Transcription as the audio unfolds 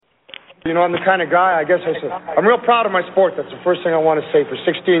You know, I'm the kind of guy, I guess I'm real proud of my sport. That's the first thing I want to say. For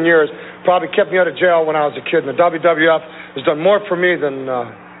 16 years, probably kept me out of jail when I was a kid. And the WWF has done more for me than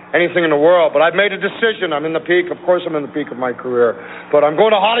anything in the world. But I've made a decision. I'm in the peak. Of course I'm in the peak of my career. But I'm going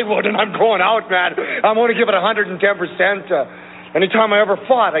to Hollywood, and I'm going out, man. I'm going to give it 110%. Anytime I ever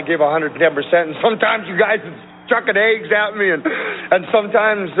fought, I gave 110%. And sometimes you guys are chucking eggs at me, and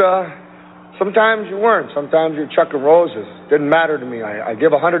sometimes you weren't. Sometimes you're chucking roses. Didn't matter to me. I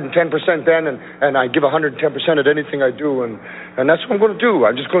give 110% then, and I give 110% at anything I do, and that's what I'm going to do.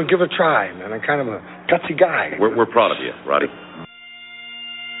 I'm just going to give it a try, man. I'm kind of a gutsy guy. We're proud of you, Roddy.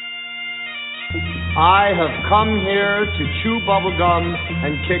 I have come here to chew bubblegum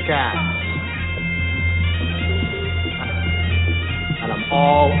and kick ass. And I'm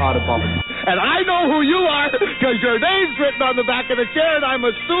all out of bubblegum. And I know who you are because your name's written on the back of the chair, and I'm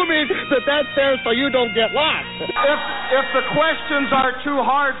assuming that that's there so you don't get lost. If the questions are too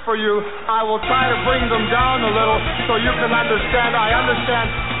hard for you, I will try to bring them down a little so you can understand. I understand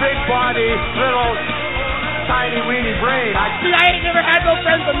big body, little tiny weeny brain. See, I ain't never had no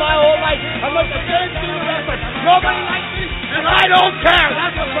friends in my whole life. I'm like a guaranteed wrestler. Nobody likes me, and I don't care.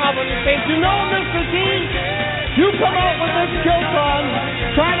 That's the problem, you think. You know, Mr. T, you come out with this kilt on,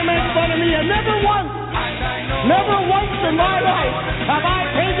 trying to make fun of me, and never once in my life have I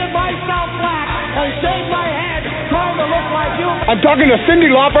painted myself black and shaved my head trying to look like you. I'm talking to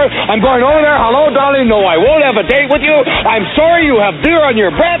Cyndi Lauper. I'm going over there. Hello, darling. No, I won't have a date with you. I'm sorry you have beer on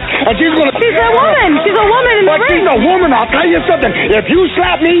your breath. And she's going to... She's a woman. She's a woman in the ring. But she's a woman. I'll tell you something. If you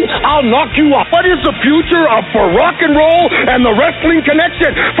slap me, I'll knock you up. What is the future for rock and roll and the wrestling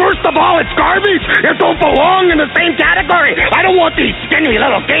connection? First of all, it's garbage. It don't belong in the same category. I don't want these skinny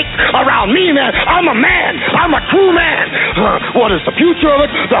little cakes around me, man. I'm a man. I'm a true man. What is the future of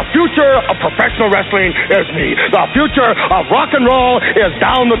it? The future of professional wrestling is me. The future of rock and roll is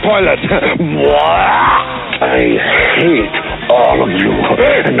down the toilet. I hate all of you.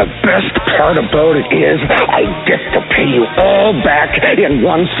 And the best part about it is I get to pay you all back in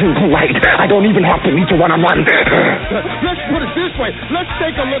one single night. I don't even have to meet you one-on-one. Let's put it this way. Let's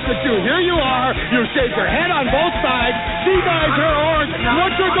take a look at you. Here you are. You shake your head on both sides. See, guys, you're orange.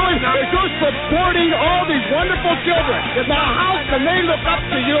 What you're doing is you're supporting all these wonderful children. Now, how can they look up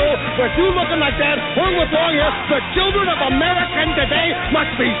to you with you looking like that? We're with long hair. The children of America today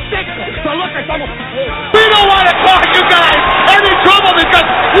must be sick to look at someone. We don't want to cause you guys any trouble because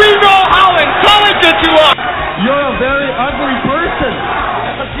we know how intelligent you are. You're a very ugly person.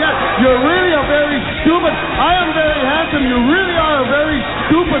 Yes, you're really a very stupid. I am very handsome. You really are a very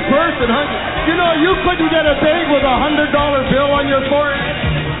stupid person, huh? You know, you couldn't get a date with $100 bill on your forehead.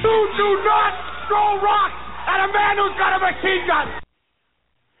 You do not throw rocks at a man who's got a machine gun.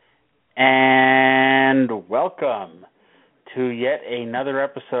 And welcome to yet another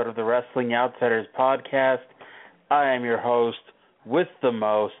episode of the Wrestling Outsiders podcast. I am your host with the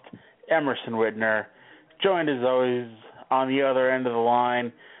most, Emerson Whitner, joined as always on the other end of the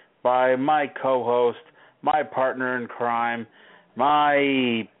line by my co-host, my partner in crime,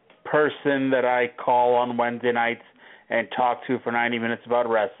 my person that I call on Wednesday nights and talk to for 90 minutes about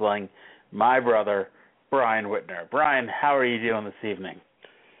wrestling, my brother, Brian Whitner. Brian, how are you doing this evening?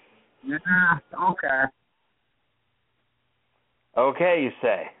 Yeah, okay. Okay, you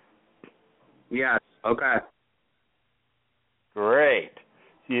say? Yes, okay. Great.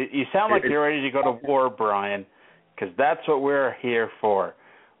 You sound like you're ready to go to war, Brian, because that's what we're here for.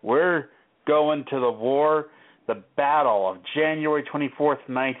 We're going to the war, the battle of January 24th,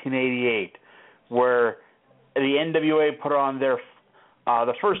 1988, where the NWA put on their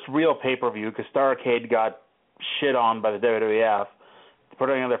the first real pay-per-view, because Starrcade got shit on by the WWF,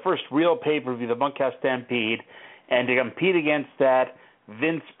 putting on their first real pay-per-view, the Bunkhouse Stampede, and to compete against that,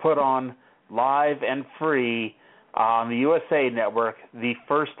 Vince put on live and free on the USA Network, the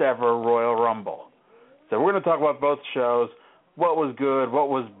first ever Royal Rumble. So we're going to talk about both shows, what was good, what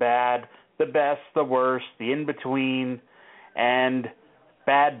was bad, the best, the worst, the in-between, and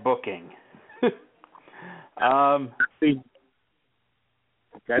bad booking.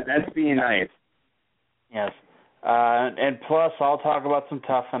 That's being nice. Yes. And plus, I'll talk about some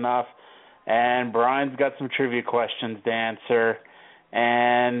Tough Enough, and Brian's got some trivia questions to answer.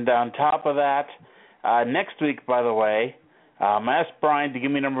 And on top of that, next week, by the way, I asked Brian to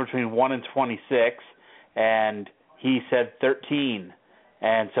give me a number between 1 and 26, and he said 13.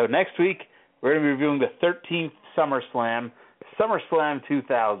 And so next week, we're going to be reviewing the 13th SummerSlam, SummerSlam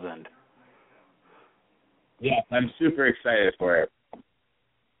 2000. Yes, I'm super excited for it.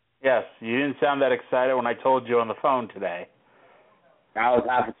 Yes, you didn't sound that excited when I told you on the phone today. I was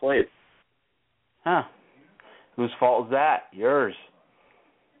half asleep. Huh. Whose fault is that? Yours.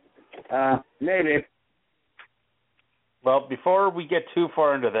 Maybe. Well, before we get too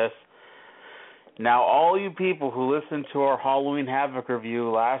far into this, now all you people who listened to our Halloween Havoc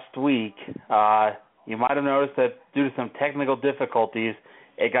review last week, you might have noticed that due to some technical difficulties,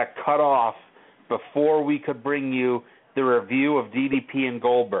 it got cut off before we could bring you the review of DDP and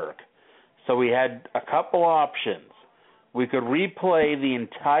Goldberg. So we had a couple options. We could replay the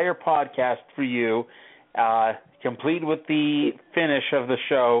entire podcast for you, complete with the finish of the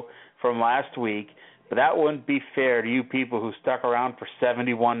show from last week, but that wouldn't be fair to you people who stuck around for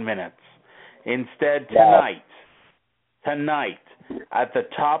 71 minutes. Instead, tonight, at the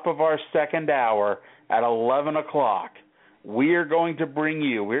top of our second hour at 11 o'clock, we are going to bring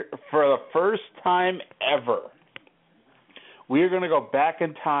you, for the first time ever, we are going to go back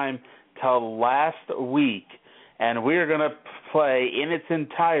in time to last week, and we are going to play in its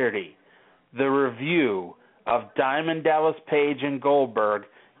entirety the review of Diamond Dallas Page and Goldberg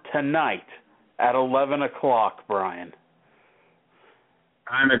tonight at 11 o'clock, Brian.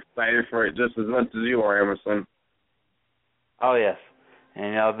 I'm excited for it just as much as you are, Emerson. Oh, yes.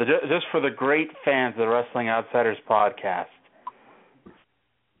 And just for the great fans of the Wrestling Outsiders podcast.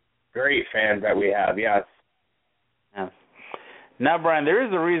 Great fans that we have, yes. Yes. Now, Brian, there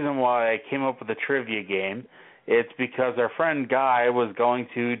is a reason why I came up with a trivia game. It's because our friend Guy was going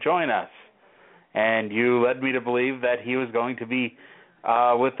to join us. And you led me to believe that he was going to be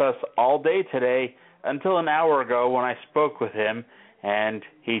with us all day today until an hour ago when I spoke with him, and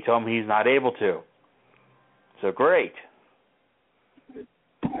he told me he's not able to. So great.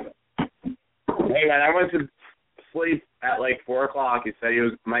 Hey, man, I went to sleep at like 4 o'clock. He said he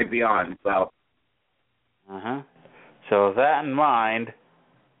might be on, so. Uh-huh. So with that in mind,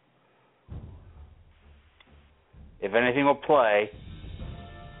 if anything will play.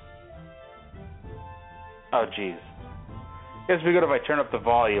 Oh, jeez. Guess it'd be good if I turn up the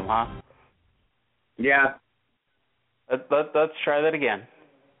volume, huh? Yeah. Let's try that again.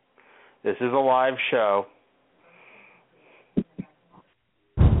 This is a live show.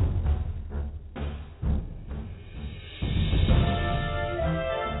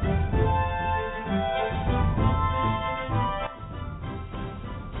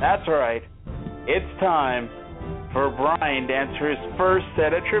 That's right. It's time for Brian to answer his first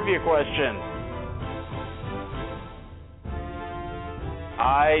set of trivia questions.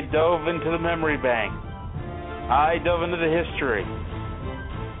 I dove into the memory bank. I dove into the history.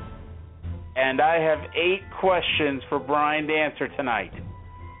 And I have 8 questions for Brian to answer tonight.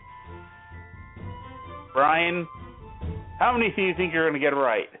 Brian, how many do you think you're going to get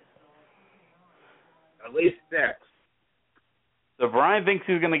right? At least 6. So Brian thinks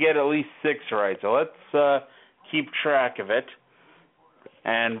he's going to get at least 6 right. So let's keep track of it.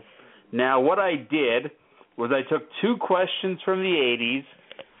 And now what I did was I took 2 questions from the 80s,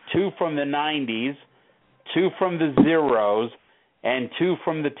 2 from the 90s, 2 from the 0s, and 2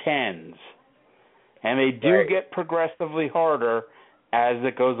 from the 10s. And they do get progressively harder as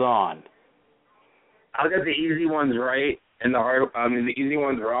it goes on. I'll get the easy ones right and the easy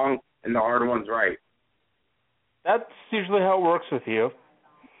ones wrong and the hard ones right. That's usually how it works with you.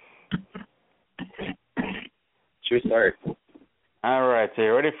 True story. All right, so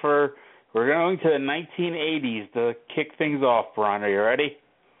you're ready for... We're going to the 1980s to kick things off, Brian. Are you ready?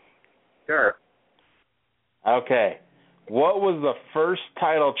 Sure. Okay. What was the first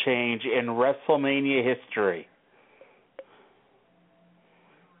title change in WrestleMania history?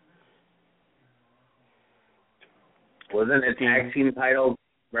 Wasn't it tag team title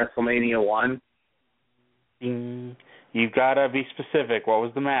WrestleMania 1? Ding. You've got to be specific. What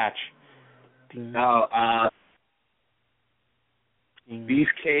was the match? Ding. No,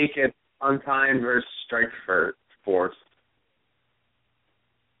 Beefcake at Untimed versus Strike Force.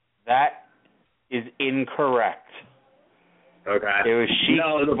 That is incorrect. Okay. It was Sheik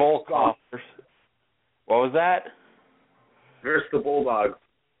Volkov. What was that? Versus the Bulldogs.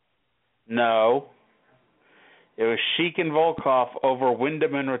 No. It was Sheik and Volkov over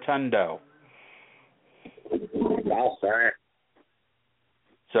Wyndham and Rotundo. Wow, sorry.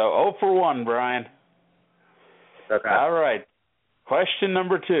 So 0 for 1, Brian. Okay. All right. Question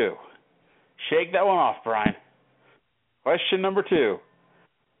number 2. Shake that one off, Brian. Question number 2.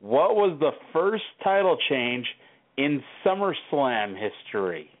 What was the first title change in SummerSlam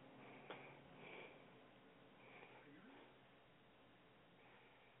history?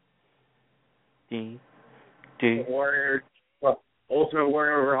 Warrior, Ultimate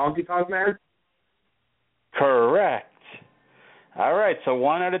Warrior over Honky Tonk Man? Correct. All right, so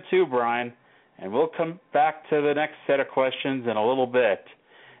 1 out of 2, Brian. And we'll come back to the next set of questions in a little bit.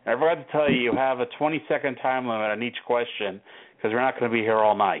 And I forgot to tell you, you have a 20-second time limit on each question because we're not going to be here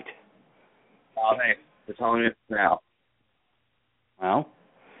all night. Oh, thanks for telling me now. Well,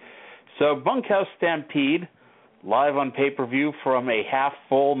 so Bunkhouse Stampede, live on pay-per-view from a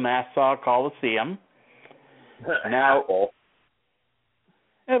half-full Nassau Coliseum. Now,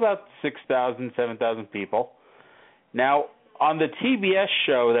 about 6,000, 7,000 people. Now, on the TBS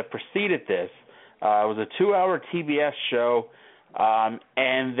show that preceded this, it was a 2-hour TBS show,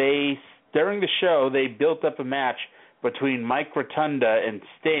 and during the show, they built up a match between Mike Rotunda and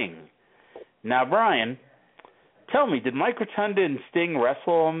Sting. Now, Brian, tell me, did Mike Rotunda and Sting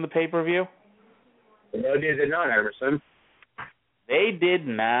wrestle on the pay-per-view? No, they did not, Emerson. They did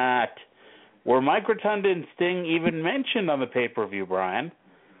not. Were Mike Rotunda and Sting even mentioned on the pay-per-view, Brian?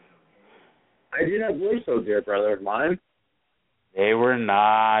 I do not believe so, dear brother of mine. They were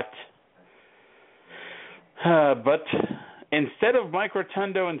not. But instead of Mike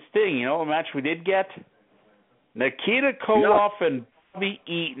Rotunda and Sting, you know what match we did get? Nikita Koloff and Bobby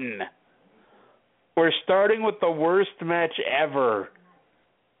Eaton. We're starting with the worst match ever.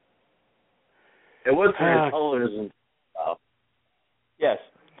 It was for television. Yes.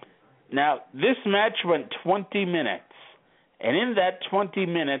 Now, this match went 20 minutes. And in that 20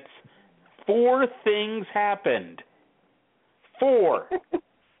 minutes, 4 things happened. 4.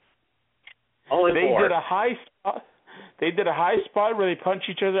 Only 4. They did a high spot where they punched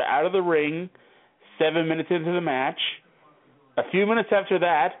each other out of the ring 7 minutes into the match. A few minutes after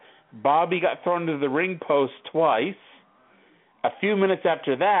that, Bobby got thrown into the ring post twice. A few minutes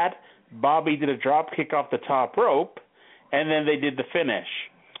after that, Bobby did a drop kick off the top rope, and then they did the finish.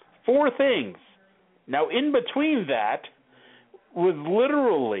 4 things. Now, in between that was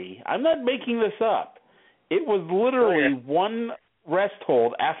literally, I'm not making this up, it was literally one rest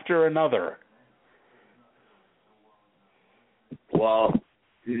hold after another. Well,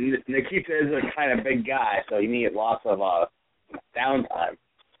 Nikita is a kind of big guy, so you need lots of downtime.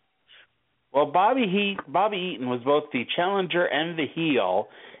 Well, Bobby Eaton was both the challenger and the heel,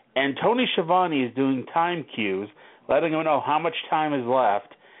 and Tony Schiavone is doing time cues, letting him know how much time is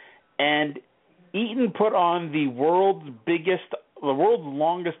left. And Eaton put on the world's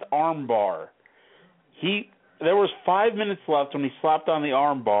longest arm bar. There was 5 minutes left when he slapped on the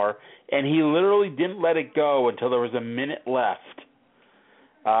arm bar, and he literally didn't let it go until there was a minute left.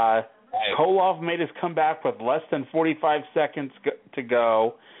 Koloff made his comeback with less than 45 seconds to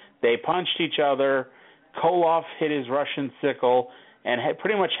go. They punched each other. Koloff hit his Russian sickle and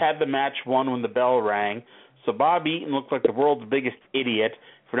pretty much had the match won when the bell rang. So Bob Eaton looked like the world's biggest idiot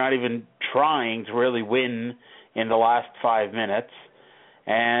for not even trying to really win in the last 5 minutes.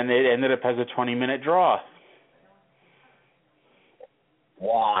 And it ended up as a 20-minute draw.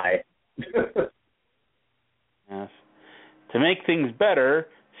 Why? Yes. To make things better,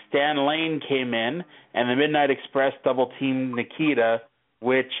 Stan Lane came in, and the Midnight Express double-teamed Nikita,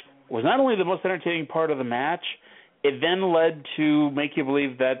 which was not only the most entertaining part of the match, it then led to make you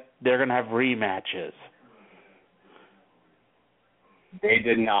believe that they're going to have rematches. They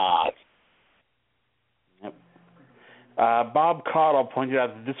did not. Yep. Bob Caudle pointed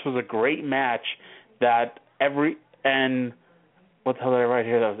out that this was a great match that what the hell did I write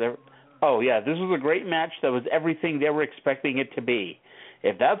here? This was a great match that was everything they were expecting it to be.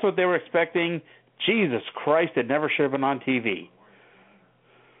 If that's what they were expecting, Jesus Christ, it never should have been on TV.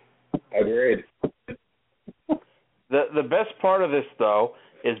 Agreed. The best part of this, though,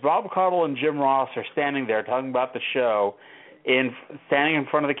 is Bob Caudle and Jim Ross are standing there talking about the show, standing in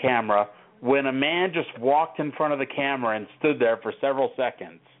front of the camera, when a man just walked in front of the camera and stood there for several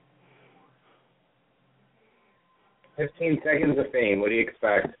seconds. 15 seconds of fame. What do you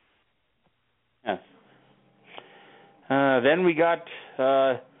expect? Yes. Then we got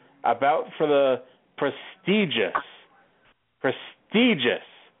a bout for the prestigious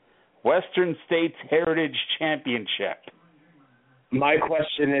Western States Heritage Championship. My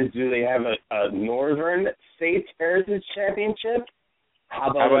question is, do they have a Northern States Heritage Championship? How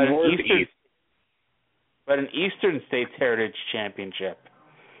about a Northeast? But an Eastern States Heritage Championship.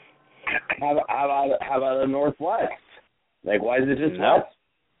 How about a Northwest? Like, why is it just West?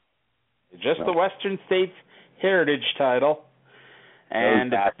 Just the Western States Heritage title.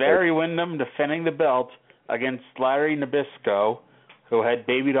 And it's Barry Windham defending the belt against Larry Nabisco, who had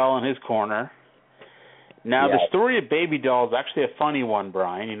Baby Doll in his corner. Now, the story of Baby Doll is actually a funny one,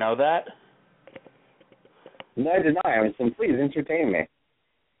 Brian. You know that? No, I did not. Emerson, please entertain me.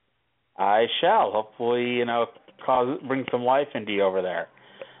 I shall. Hopefully, bring some life into you over there.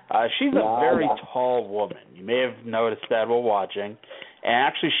 She's a very tall woman. You may have noticed that while watching. And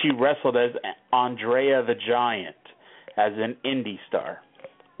actually, she wrestled as Andrea the Giant, as an indie star.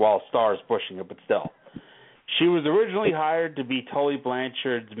 Well, stars pushing it, but still. She was originally hired to be Tully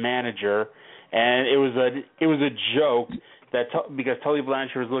Blanchard's manager, and it was a joke because Tully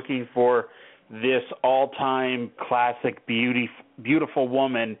Blanchard was looking for this all-time classic beautiful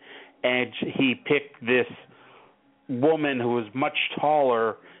woman, and he picked this woman who was much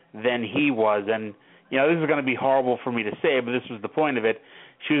taller than he was. And this is going to be horrible for me to say, but this was the point of it.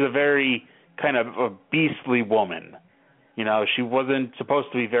 She was a very kind of a beastly woman. She wasn't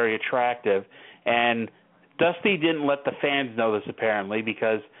supposed to be very attractive, and Dusty didn't let the fans know this apparently,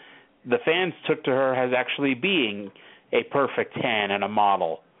 because the fans took to her as actually being a perfect 10 and a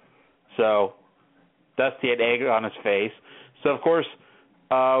model. So Dusty had egg on his face. So of course,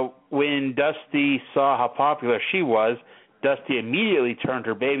 when Dusty saw how popular she was, Dusty immediately turned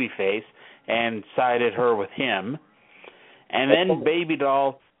her baby face and sided her with him. And then Baby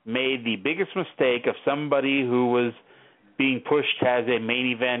Doll made the biggest mistake of somebody who was being pushed as a main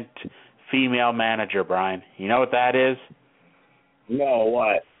event female manager, Brian. You know what that is? No,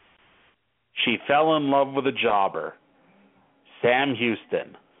 what? She fell in love with a jobber, Sam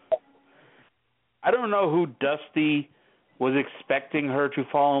Houston. I don't know who Dusty was expecting her to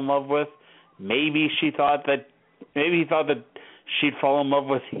fall in love with. Maybe he thought that she'd fall in love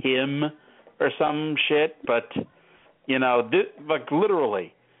with him or some shit, but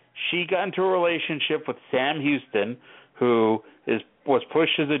literally, she got into a relationship with Sam Houston, who was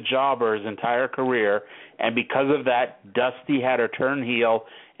pushed as a jobber his entire career, and because of that, Dusty had her turn heel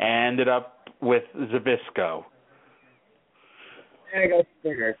and ended up with Zbyszko. I got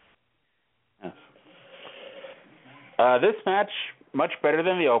figured. Yes. This match, much better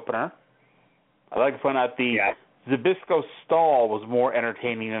than the opener. I'd like to point out the Zbyszko stall was more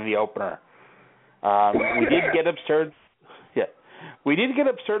entertaining than the opener. We did get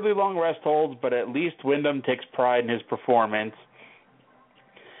absurdly long rest holds, but at least Wyndham takes pride in his performance.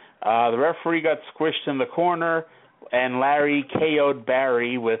 The referee got squished in the corner, and Larry KO'd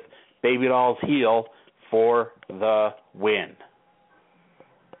Barry with Baby Doll's heel for the win.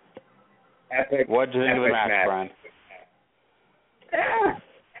 Epic. What did you think of the match, Brian?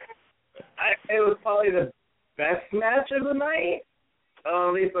 It was probably the best match of the night,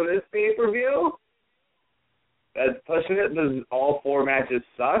 at least on this pay-per-view. That's pushing it because all 4 matches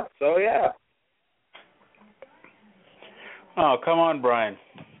suck, so yeah. Oh, come on, Brian.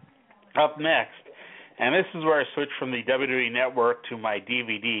 Up next, and this is where I switch from the WWE Network to my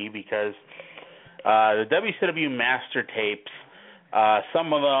DVD, because the WCW master tapes,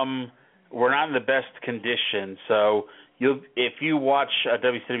 some of them were not in the best condition, so if you watch a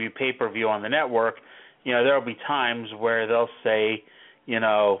WCW pay-per-view on the network, there will be times where they'll say,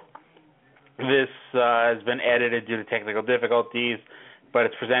 this has been edited due to technical difficulties, but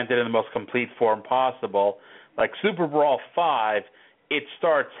it's presented in the most complete form possible. Like Super Brawl 5, it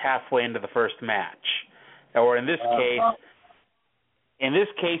starts halfway into the first match. Or in this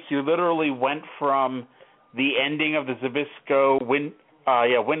case, you literally went from the ending of the Zbyszko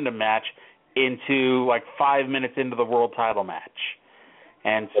Wyndham match into like 5 minutes into the world title match.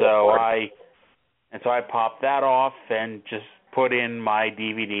 And so I popped that off and just put in my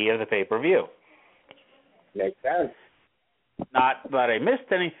DVD of the pay-per-view. Makes sense. Not that I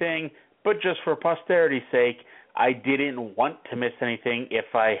missed anything, but just for posterity's sake, I didn't want to miss anything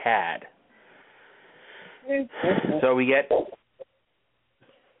if I had. So we get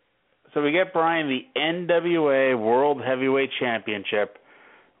Brian the NWA World Heavyweight Championship,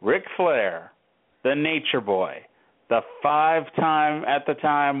 Ric Flair, the Nature Boy, the 5-time at the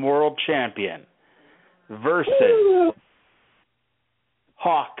time world champion, versus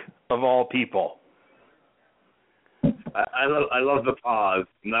Hawk of all people. I love the pause.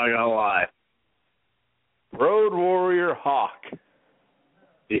 Not gonna lie. Road Warrior Hawk.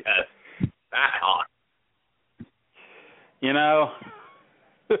 Yes, that Hawk.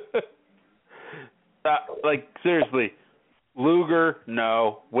 Seriously, Luger,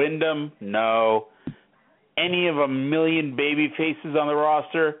 no. Wyndham, no. Any of a million baby faces on the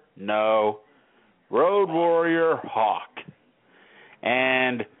roster, no. Road Warrior Hawk.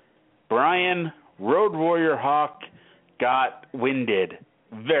 And Brian, Road Warrior Hawk got winded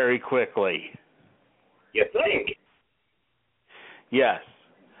very quickly. You think? Yes.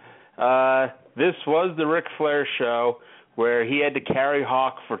 This was the Ric Flair show where he had to carry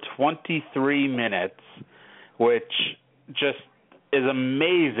Hawk for 23 minutes, which just is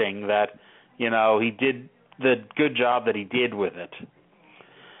amazing that, he did the good job that he did with it.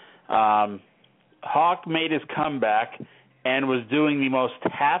 Hawk made his comeback and was doing the most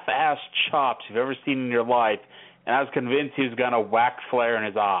half-assed chops you've ever seen in your life, and I was convinced he was going to whack Flair in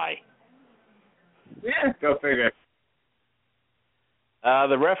his eye. Yeah, go figure.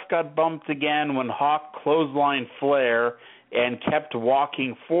 The ref got bumped again when Hawk clotheslined Flair and kept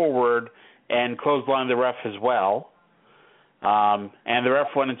walking forward and clotheslined the ref as well. And the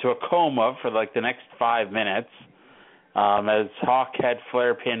ref went into a coma for like the next 5 minutes as Hawk had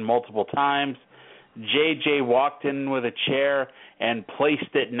Flair pinned multiple times. JJ walked in with a chair and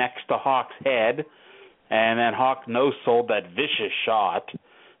placed it next to Hawk's head, and then Hawk no-sold that vicious shot.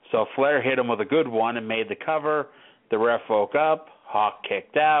 So Flair hit him with a good one and made the cover. The ref woke up. Hawk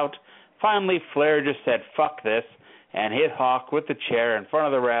kicked out. Finally, Flair just said, "Fuck this," and hit Hawk with the chair in front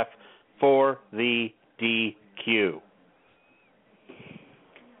of the ref for the DQ.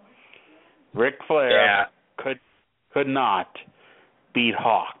 Ric Flair could not beat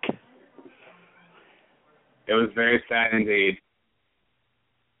Hawk. It was very sad indeed.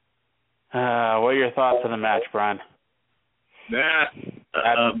 What are your thoughts on the match, Brian?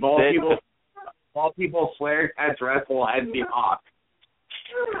 All people Flair had to wrestle had to be Hawk.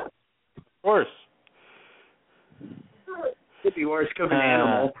 Of course. Could be worse, could be an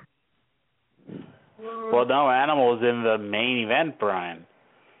Animal. Well, no, Animal is in the main event, Brian.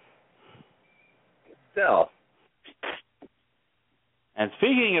 Still. And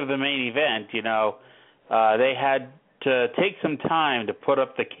speaking of the main event, they had to take some time to put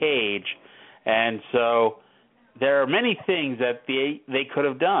up the cage, and so there are many things that they could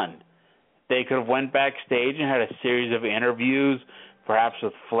have done. They could have went backstage and had a series of interviews, perhaps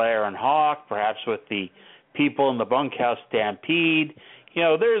with Flair and Hawk, perhaps with the people in the Bunkhouse Stampede.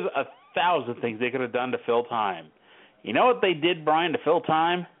 There's 1,000 things they could have done to fill time. You know what they did, Brian, to fill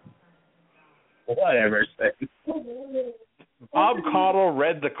time? Whatever. Bob Caudle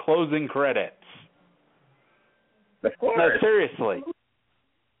read the closing credits. Of course. No, seriously.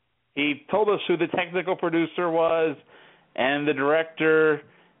 He told us who the technical producer was, and the director,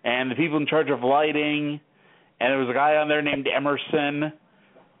 and the people in charge of lighting, and there was a guy on there named Emerson,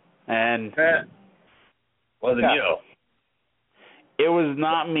 and... Wasn't you. It was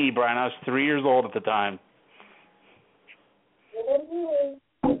not me, Brian. I was 3 years old at the time.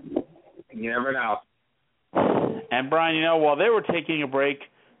 You never know. And, Brian, while they were taking a break,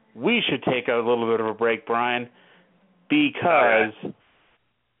 we should take a little bit of a break, Brian, because...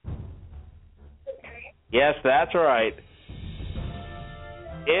 Yes, that's right.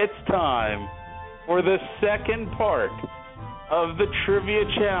 It's time for the second part of the Trivia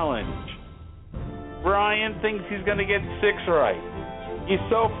Challenge. Brian thinks he's going to get 6 right. He's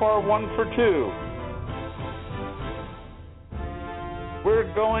so far 1 for 2.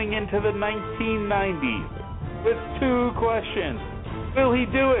 We're going into the 1990s with 2 questions. Will he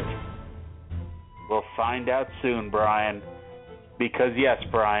do it? We'll find out soon, Brian. Because, yes,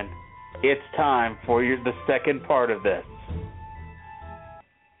 Brian, it's time for the second part of this.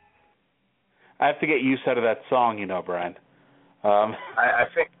 I have to get used out of that song, Brian. I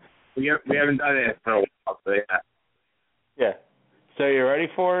think we haven't done it for a while, so yeah. Yeah. So you ready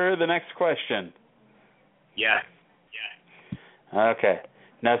for the next question? Yeah. Okay.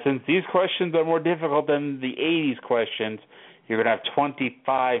 Now, since these questions are more difficult than the 80s questions, you're going to have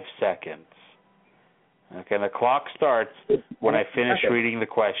 25 seconds. Okay, and the clock starts when I finish reading the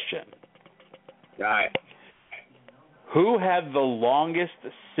question. All right. Who had the longest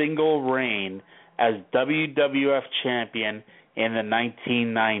single reign as WWF champion in the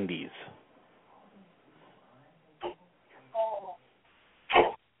 1990s?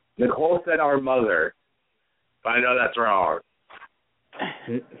 Nicole said our mother, but I know that's wrong.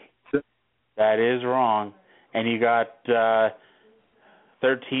 That is wrong. And you got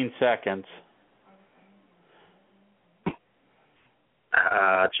 13 seconds.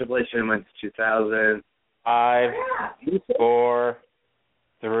 Triple H went to 2000. 5, 4,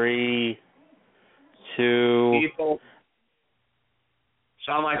 3, 2. People.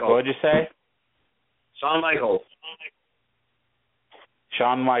 Shawn Michaels. What did you say? Shawn Michaels.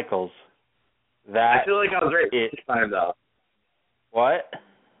 Shawn Michaels. I feel like I was right the first time, though. What?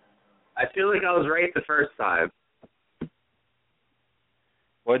 I feel like I was right the first time.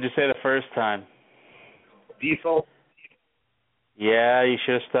 What did you say the first time? Diesel. Yeah, you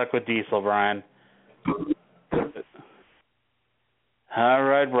should have stuck with Diesel, Brian. All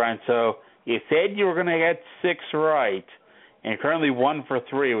right, Brian. So you said you were going to get 6 right, and you're currently 1 for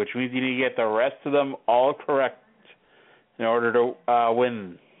 3, which means you need to get the rest of them all correct in order to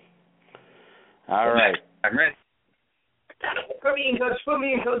win. All right. I'm ready. Put me in, Coach.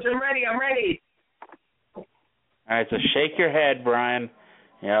 I'm ready. All right, so shake your head, Brian.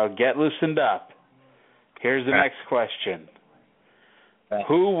 Get loosened up. Here's the next question.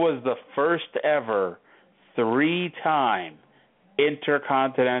 Who was the first ever 3-time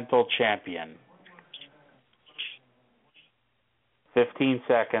Intercontinental Champion? 15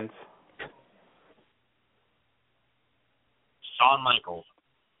 seconds. Shawn Michaels.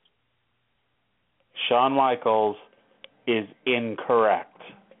 Shawn Michaels is incorrect.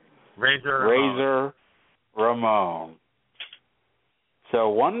 Razor Ramon. So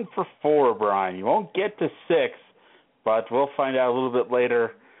 1 for 4, Brian. You won't get to 6, but we'll find out a little bit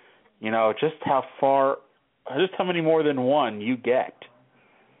later, just how many more than 1 you get.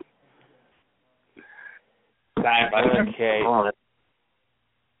 Okay.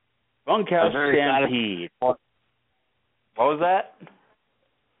 Bunkhouse Stampede. What was that?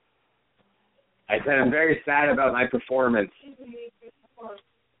 I said I'm very sad about my performance.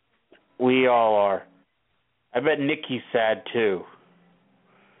 We all are. I bet Nikki's sad too.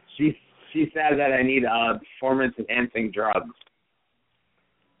 She said that I need performance-enhancing drugs.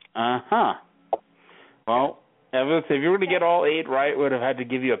 Uh-huh. Well, if you were to get all 8 right, we would have had to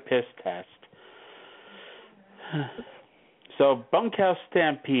give you a piss test. So, Bunkhouse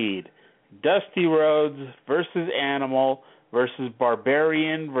Stampede. Dusty Rhodes versus Animal versus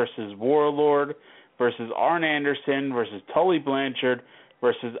Barbarian versus Warlord versus Arn Anderson versus Tully Blanchard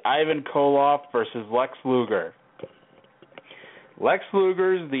versus Ivan Koloff versus Lex Luger. Lex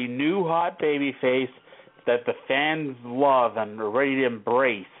Luger's the new hot babyface that the fans love and are ready to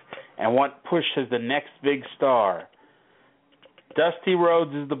embrace and want pushed as the next big star. Dusty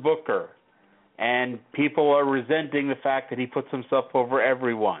Rhodes is the booker, and people are resenting the fact that he puts himself over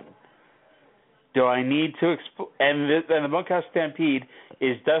everyone. Do I need to and the Bunkhouse Stampede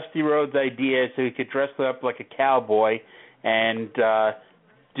is Dusty Rhodes' idea so he could dress up like a cowboy and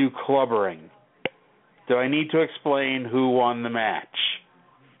do clubbering. Do I need to explain who won the match?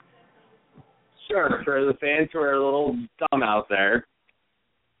 Sure, for the fans who are a little dumb out there.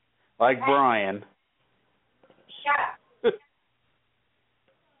 Like Brian. Shut up.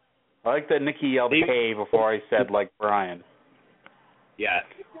 I like that Nikki yelled "Hey" before I said like Brian. Yes.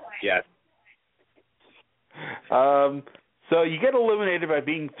 So you get eliminated by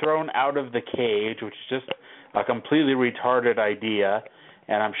being thrown out of the cage, which is just a completely retarded idea,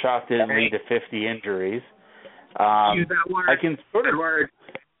 and I'm shocked it didn't lead to 50 injuries. Use that word. I can sort of. Word.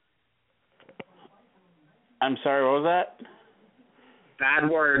 I'm sorry, what was that? Bad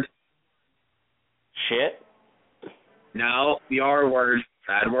word. Shit? No, the R word.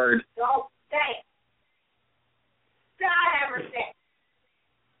 Bad word. Don't say it. God ever say.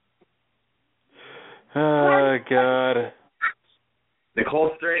 Oh, God.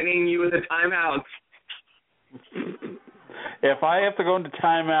 Nicole's threatening you with a timeout. If I have to go into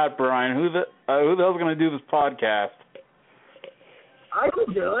timeout, Brian, who the hell's going to do this podcast? I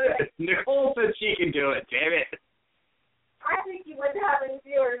can do it. Nicole said she can do it. Damn it. I think you wouldn't have any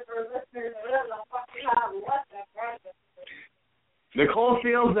viewers or listeners or whatever the fuck you have left that practice. Nicole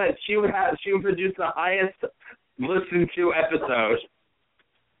feels that she would produce the highest listened to episode.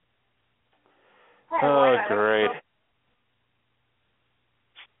 Oh, great.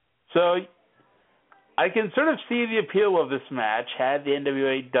 So, I can sort of see the appeal of this match had the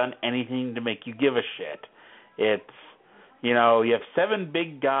NWA done anything to make you give a shit. It's, you have 7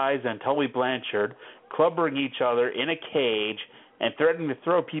 big guys and Tully Blanchard clubbering each other in a cage and threatening to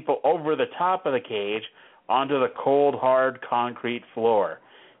throw people over the top of the cage onto the cold, hard concrete floor.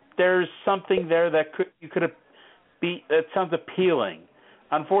 There's something there that that sounds appealing.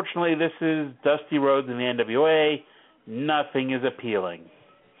 Unfortunately, this is Dusty Rhodes in the NWA. Nothing is appealing.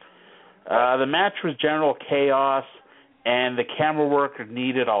 The match was general chaos, and the camera work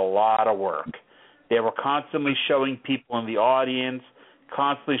needed a lot of work. They were constantly showing people in the audience,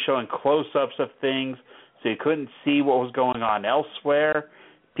 constantly showing close-ups of things, so you couldn't see what was going on elsewhere.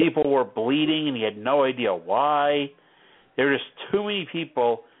 People were bleeding, and you had no idea why. There were just too many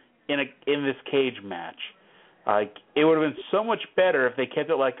people in this cage match. It would have been so much better if they kept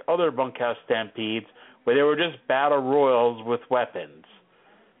it like other Bunkhouse Stampedes, where they were just battle royals with weapons.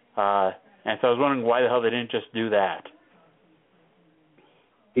 And so I was wondering why the hell they didn't just do that.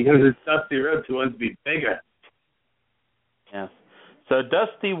 Because it's Dusty Rhodes who wants to be bigger. Yes. So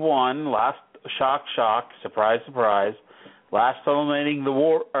Dusty won. Last shock, surprise, surprise. Last eliminating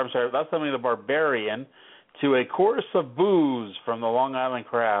the Barbarian to a chorus of boos from the Long Island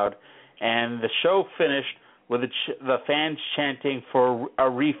crowd, and the show finished with the fans chanting for a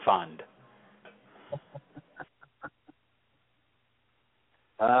refund.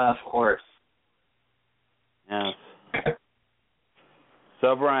 Of course. Yes.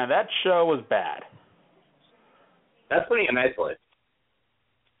 So, Brian, that show was bad. That's putting it nicely.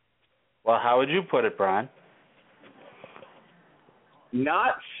 Well, how would you put it, Brian?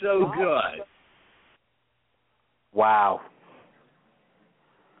 Not so good. Wow.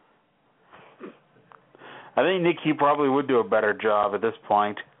 I think Nikki probably would do a better job at this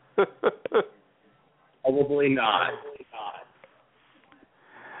point. Probably not.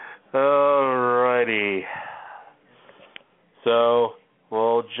 Alrighty. So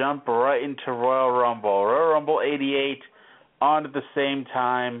we'll jump right into Royal Rumble. Royal Rumble 88 on at the same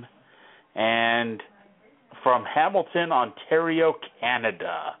time, and from Hamilton, Ontario,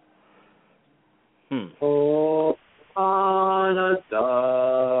 Canada. Oh, Canada,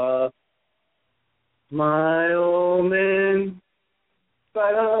 my old man,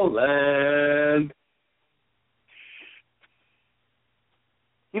 by the land.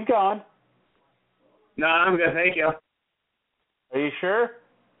 Keep going. No, I'm good, thank you. Are you sure?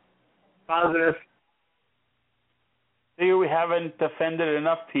 Positive. See, we haven't offended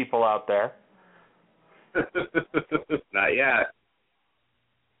enough people out there. Not yet.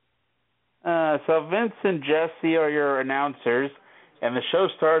 So Vince and Jesse are your announcers, and the show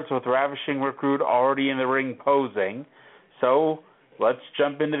starts with Ravishing Rick Rude already in the ring posing. So let's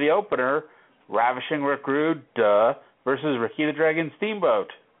jump into the opener. Ravishing Rick Rude, versus Ricky the Dragon Steamboat.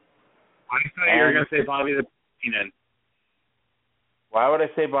 I thought you were going to say Bobby the Heenan. Why would I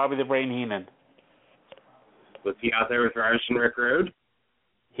say Bobby the Brain Heenan? Was he out there with Ravishing Rick Rude?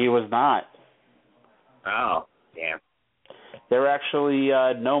 He was not. Oh, damn. There were actually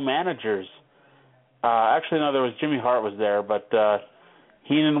no managers. Actually, no, there was Jimmy Hart was there, but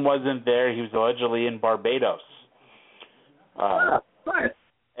Heenan wasn't there. He was allegedly in Barbados. Nice.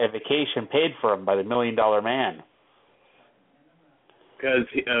 A vacation paid for him by the $1 Million Man. Because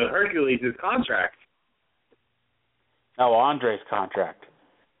Hercules' his contract. No, Andre's contract.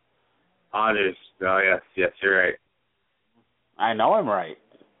 Andre's. Oh, yes, you're right. I know I'm right.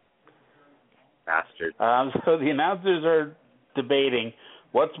 Bastard. So the announcers are debating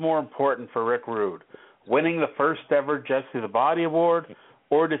what's more important for Rick Rude, winning the first ever Jesse the Body Award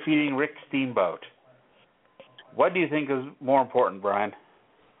or defeating Rick Steamboat. What do you think is more important, Brian?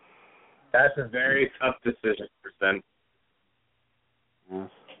 That's a very tough decision for Sen. Yes.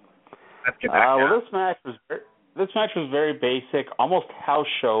 Let's get back well, this match was very basic, almost house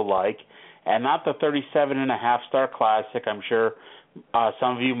show like, and not the 37.5-star classic I'm sure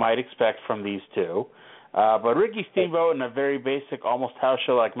some of you might expect from these two. But Ricky Steamboat in a very basic, almost house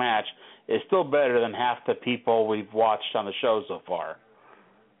show like match is still better than half the people we've watched on the show so far.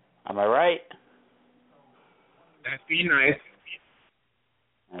 Am I right? That'd be nice.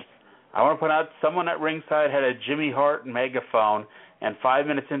 Yes. I want to point out someone at ringside had a Jimmy Hart megaphone, and 5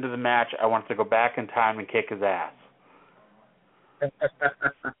 minutes into the match, I wanted to go back in time and kick his ass.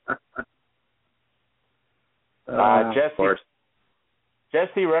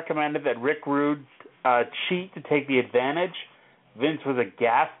 Jesse recommended that Rick Rude cheat to take the advantage. Vince was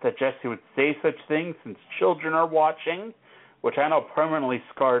aghast that Jesse would say such things since children are watching, which I know permanently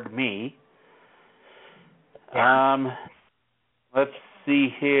scarred me. Let's see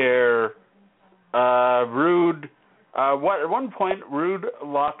here. Rude. At one point, Rude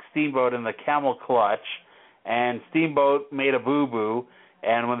locked Steamboat in the camel clutch, and Steamboat made a boo-boo,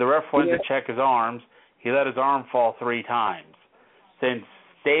 and when the ref went to check his arms, he let his arm fall 3 times. Since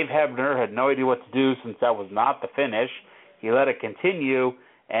Dave Hebner had no idea what to do since that was not the finish, he let it continue,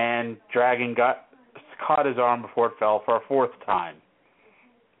 and Dragon caught his arm before it fell for a 4th time.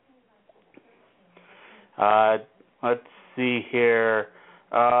 Let's see here.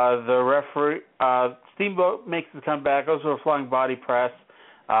 The referee, Steamboat makes his comeback, goes for a flying body press,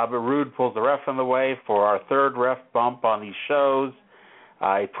 but Rude pulls the ref in the way for our 3rd ref bump on these shows.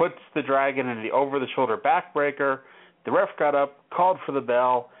 He puts the Dragon in the over-the-shoulder backbreaker. The ref got up, called for the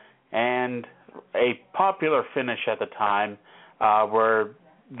bell, and a popular finish at the time where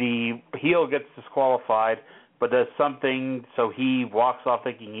the heel gets disqualified but does something so he walks off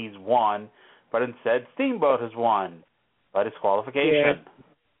thinking he's won, but instead Steamboat has won by disqualification.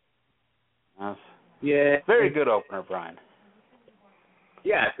 Yeah. Very good opener, Brian.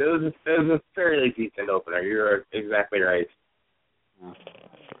 Yes, it was a fairly decent opener. You're exactly right.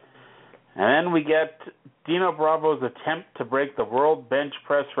 And then we get Dino Bravo's attempt to break the world bench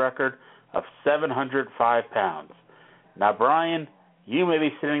press record of 705 pounds. Now, Brian, you may be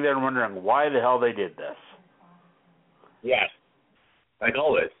sitting there wondering why the hell they did this. Yes, like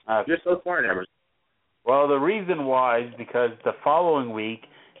always. You're so smart, Emerson. Well, the reason why is because the following week,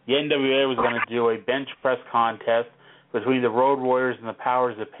 the NWA was going to do a bench press contest between the Road Warriors and the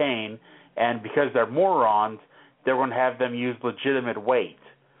Powers of Pain, and because they're morons, they're going to have them use legitimate weight.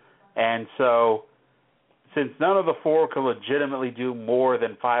 And so, since none of the 4 could legitimately do more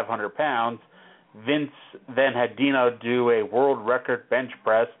than 500 pounds, Vince then had Dino do a world record bench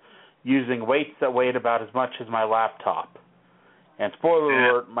press using weights that weighed about as much as my laptop. And spoiler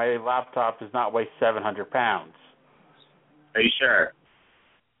alert, my laptop does not weigh 700 pounds. Are you sure?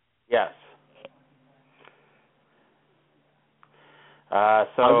 Yes.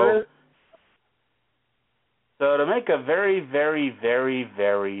 So to make a very, very, very,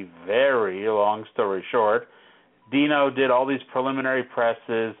 very, very long story short, Dino did all these preliminary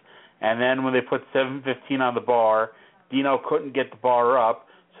presses, and then when they put 7:15 on the bar, Dino couldn't get the bar up,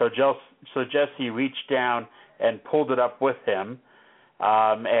 so Jesse reached down and pulled it up with him,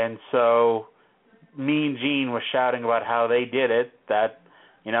 and so Mean Gene was shouting about how they did it, that,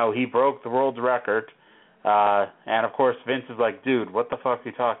 he broke the world's record, and of course Vince is like, dude, what the fuck are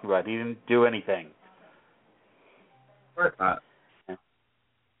you talking about? He didn't do anything. Of course not.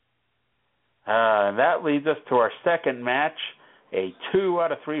 That leads us to our second match, a 2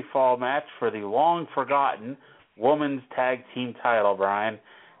 out of 3 fall match for the long-forgotten women's tag team title, Brian,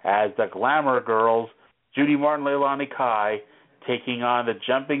 as the Glamour Girls, Judy Martin, Leilani Kai, taking on the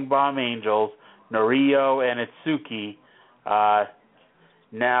Jumping Bomb Angels, Norio and Itsuki.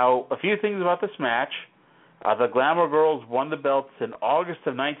 Now, a few things about this match. The Glamour Girls won the belts in August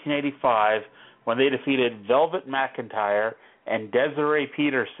of 1985 when they defeated Velvet McIntyre and Desiree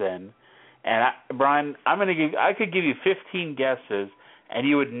Peterson. And Brian, I could give you 15 guesses, and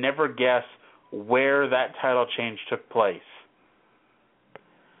you would never guess where that title change took place.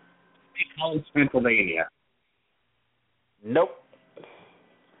 College, Pennsylvania. Nope.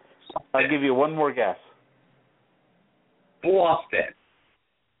 I'll give you one more guess. Boston.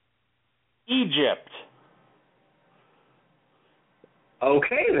 Egypt.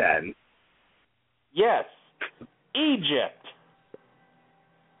 Okay, then. Yes, Egypt.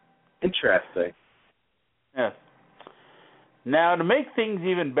 Interesting. Yes. Now, to make things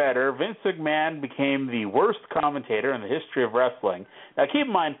even better, Vince McMahon became the worst commentator in the history of wrestling. Now, keep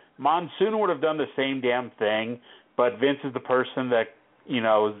in mind, Monsoon would have done the same damn thing, but Vince is the person that,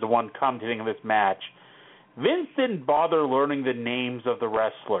 is the one commentating in this match. Vince didn't bother learning the names of the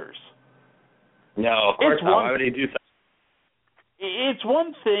wrestlers. No, of course not. Why would he do that? It's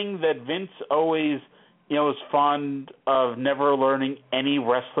one thing that Vince always, was fond of never learning any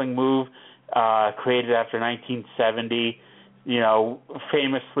wrestling move created after 1970.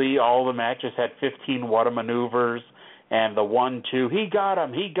 Famously, all the matches had 15 what-a maneuvers, and the 1-2, he got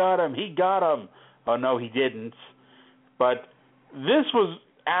him. Oh, no, he didn't. But this was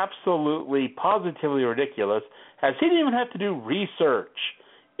absolutely, positively ridiculous, as he didn't even have to do research.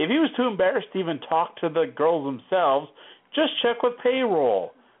 If he was too embarrassed to even talk to the girls themselves, just check with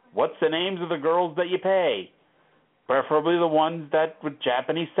payroll. What's the names of the girls that you pay? Preferably the ones with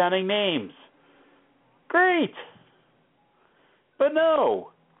Japanese-sounding names. Great. But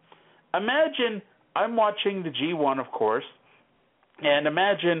no. Imagine, I'm watching the G1, of course, and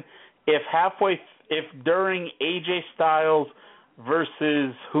imagine if during AJ Styles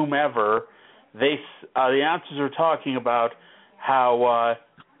versus whomever, the announcers were talking about how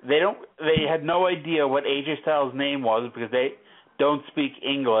they had no idea what AJ Styles' name was because they don't speak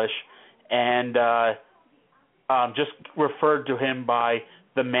English, and just referred to him by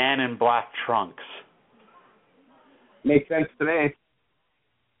the man in black trunks. Makes sense to me.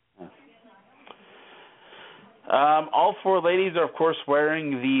 All 4 ladies are, of course,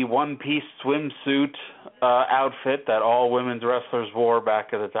 wearing the one-piece swimsuit outfit that all women's wrestlers wore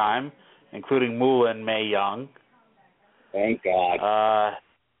back at the time, including Moolah and Mae Young. Thank God.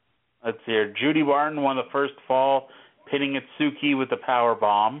 Let's see here. Judy Martin won the first fall, pinning Itsuki with the power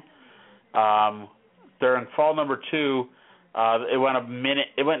bomb. During fall number 2, it went a minute.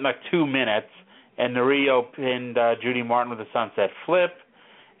 It went like 2 minutes, and Norio pinned Judy Martin with a sunset flip.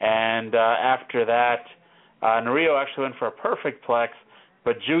 And after that, Norio actually went for a perfect plex,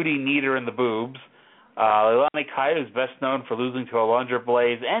 but Judy kneed her in the boobs. Leilani Kai is best known for losing to Alundra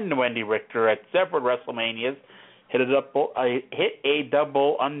Blaze and Wendy Richter at separate WrestleManias. Hit a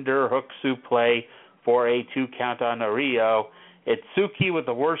double underhook suplex for a 2 count on Norio. Itsuki with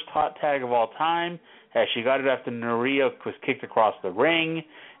the worst hot tag of all time, as she got it after Norio was kicked across the ring.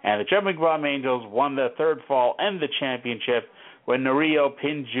 And the Jumping Bomb Angels won the 3rd fall and the championship when Norio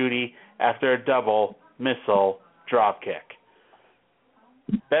pinned Judy after a double missile dropkick.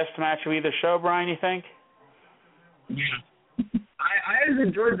 Best match of either show, Brian, you think? Yeah. I have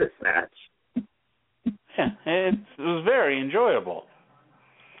enjoyed this match. Yeah, it was very enjoyable.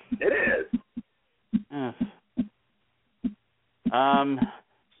 It is. Yes.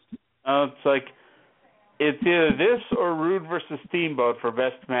 It's like it's either this or Rude versus Steamboat for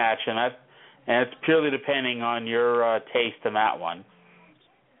best match, and it's purely depending on your taste in that one.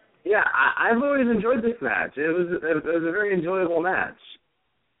 Yeah, I've always enjoyed this match. It was a very enjoyable match.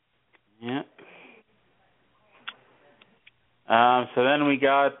 Yeah. So then we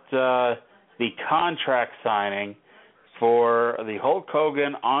got the contract signing for the Hulk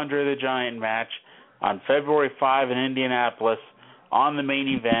Hogan Andre the Giant match on February 5 in Indianapolis on the main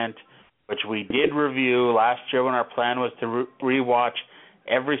event, which we did review last year when our plan was to rewatch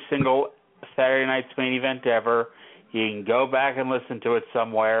every single Saturday night's main event ever. You can go back and listen to it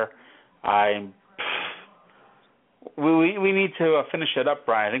somewhere. We need to finish it up,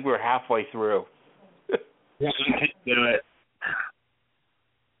 Brian. I think we're halfway through. Yeah, I can't do it.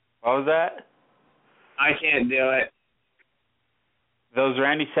 What was that? I can't do it. Those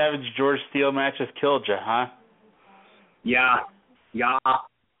Randy Savage George Steele matches killed you, huh? Yeah. How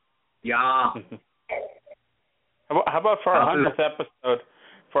about for our 100th episode?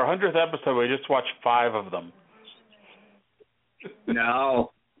 For our 100th episode, we just watched 5 of them.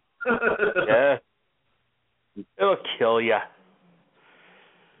 No. Yeah. It'll kill you.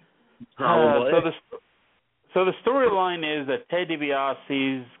 Probably. So the storyline is that Ted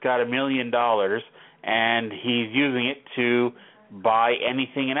DiBiase's got $1 million, and he's using it to buy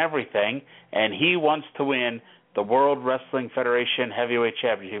anything and everything, and he wants to win the World Wrestling Federation Heavyweight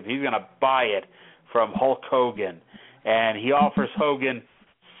Championship. He's going to buy it from Hulk Hogan, and he offers Hogan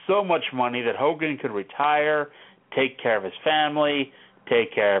so much money that Hogan could retire, take care of his family,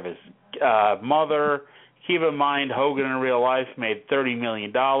 take care of his mother. Keep in mind, Hogan in real life made $30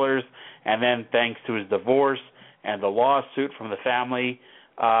 million, and then thanks to his divorce and the lawsuit from the family,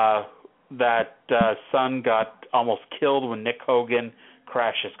 that son got almost killed when Nick Hogan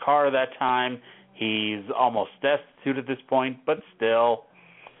crashed his car that time. He's almost destitute at this point, but still.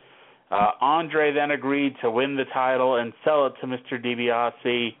 Andre then agreed to win the title and sell it to Mr.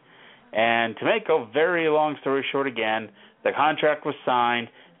 DiBiase. And to make a very long story short again, the contract was signed,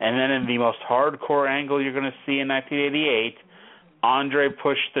 and then in the most hardcore angle you're going to see in 1988, Andre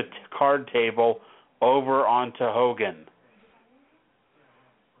pushed the card table over onto Hogan.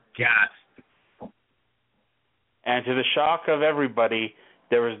 Yes. And to the shock of everybody,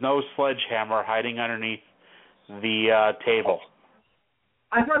 there was no sledgehammer hiding underneath the table.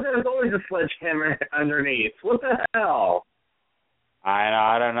 I thought there was always a sledgehammer underneath. What the hell?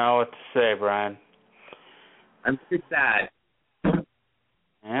 I don't know what to say, Brian. I'm too sad.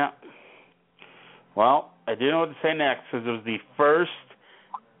 Yeah. Well, I do know what to say next, because it was the first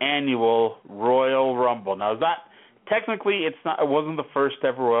annual Royal Rumble. Now, technically, it wasn't the first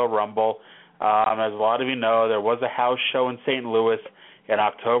ever Royal Rumble. As a lot of you know, there was a house show in St. Louis in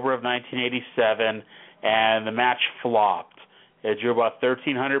October of 1987, and the match flopped. It drew about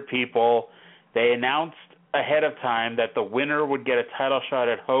 1,300 people. They announced ahead of time that the winner would get a title shot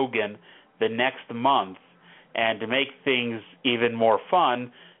at Hogan the next month, and to make things even more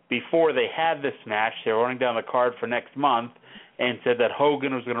fun, before they had this match, they were running down the card for next month and said that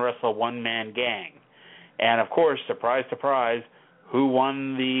Hogan was going to wrestle a one-man gang. And, of course, surprise, surprise, who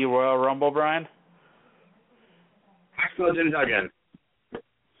won the Royal Rumble, Brian? Maxwell Jim Duggan.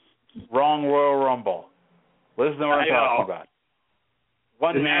 Wrong Royal Rumble. Listen to what I'm talking about.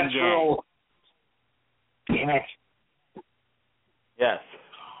 One-man gang. Yes. Yes.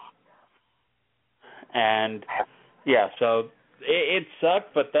 And, yeah, so it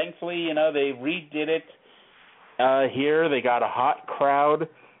sucked, but thankfully, they redid it here. They got a hot crowd.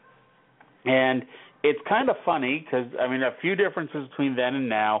 And it's kind of funny because, a few differences between then and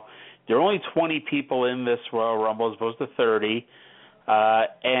now. There are only 20 people in this Royal Rumble as opposed to 30.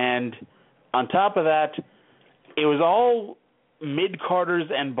 And on top of that, it was all mid-carders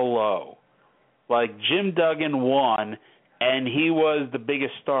and below. Like, Jim Duggan won, and he was the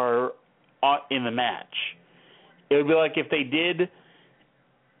biggest star in the match. It would be like if they did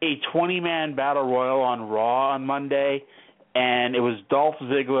a 20-man battle royal on Raw on Monday, and it was Dolph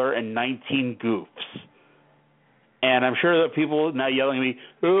Ziggler and 19 goofs. And I'm sure that people now yelling at me,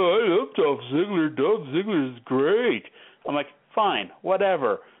 "Oh, I love Dolph Ziggler. Dolph Ziggler is great." I'm like, fine,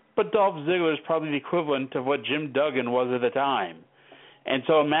 whatever. But Dolph Ziggler is probably the equivalent of what Jim Duggan was at the time. And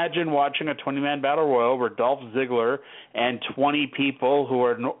so imagine watching a 20-man battle royal where Dolph Ziggler and 20 people who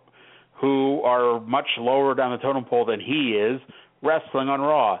are much lower down the totem pole than he is wrestling on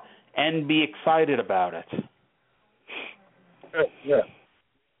Raw and be excited about it. Yeah.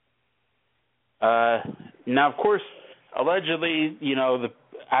 Now, of course, allegedly,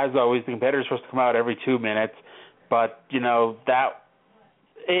 as always, the competitor's supposed to come out every 2 minutes, but, that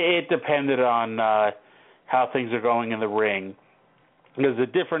it depended on how things are going in the ring. Because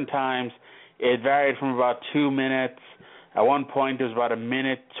at different times, it varied from about 2 minutes. At one point, it was about 1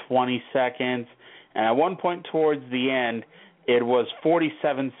 minute, 20 seconds. And at one point towards the end, it was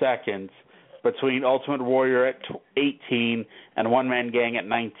 47 seconds between Ultimate Warrior at 18 and One Man Gang at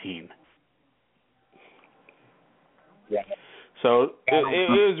 19. Yeah. So it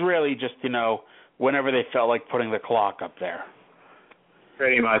was really just, whenever they felt like putting the clock up there.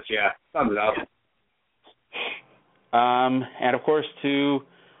 Pretty much, yeah. Sums it up. And, of course,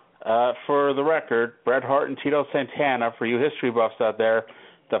 for the record, Bret Hart and Tito Santana, for you history buffs out there,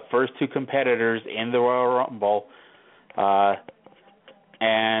 the first two competitors in the Royal Rumble.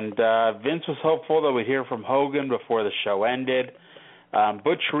 And Vince was hopeful that we'd hear from Hogan before the show ended.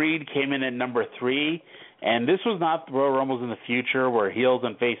 Butch Reed came in at number 3, and this was not the Royal Rumbles in the future where heels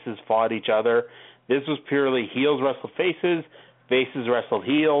and faces fought each other. This was purely heels wrestled faces, faces wrestled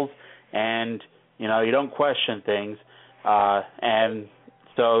heels, and, you don't question things. And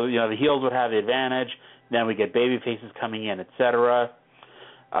so, the heels would have the advantage. Then we get baby faces coming in, etc.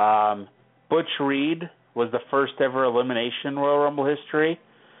 Butch Reed was the first ever elimination in Royal Rumble history.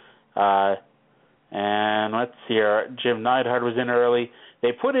 And let's see here. Jim Neidhart was in early.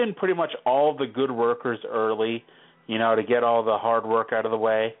 They put in pretty much all the good workers early, to get all the hard work out of the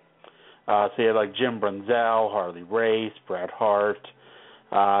way. So you had like Jim Brunzell, Harley Race, Bret Hart,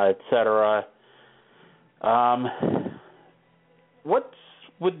 etc. What's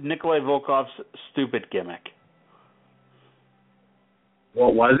with Nikolai Volkov's stupid gimmick?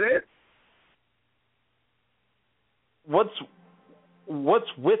 What was it? What's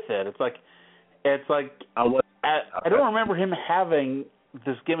with it? It's like I don't remember him having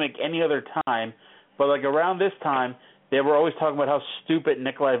this gimmick any other time, but like around this time, they were always talking about how stupid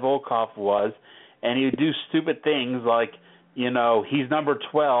Nikolai Volkov was, and he would do stupid things like, he's number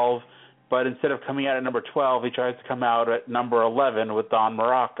 12, but instead of coming out at number 12, he tries to come out at number 11 with Don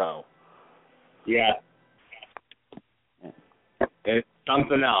Morocco. Yeah. It's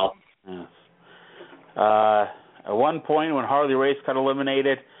something else. Yes. At one point, when Harley Race got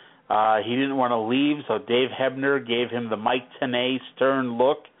eliminated, he didn't want to leave, so Dave Hebner gave him the Mike Tenay stern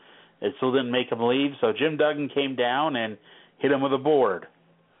look. It still didn't make him leave, so Jim Duggan came down and hit him with a board.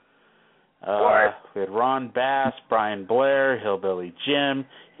 We had Ron Bass, Brian Blair, Hillbilly Jim.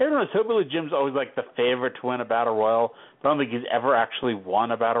 Everyone knows Hillbilly Jim's always like the favorite to win a Battle Royal, but I don't think he's ever actually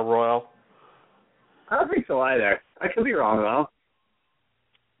won a Battle Royal. I don't think so either. I could be wrong,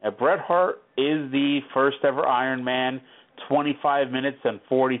 though. Bret Hart is the first ever Iron Man, 25 minutes and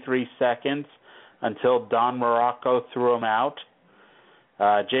 43 seconds until Don Morocco threw him out.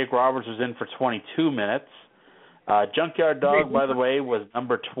 Jake Roberts was in for 22 minutes. Junkyard Dog, by the way, was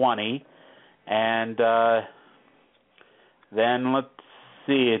number 20. And then let's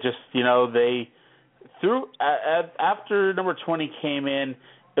see, they threw after number 20 came in,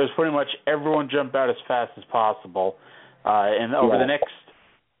 it was pretty much everyone jumped out as fast as possible. And over the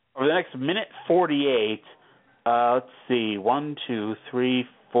next minute 48, let's see, 1, 2, 3,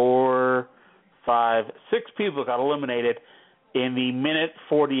 4, 5, 6 people got eliminated in the minute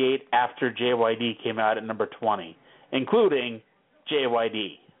 48 after JYD came out at number 20, including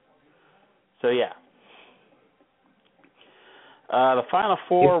JYD. So, yeah. The final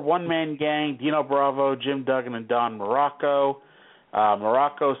four, one-man gang, Dino Bravo, Jim Duggan, and Don Morocco.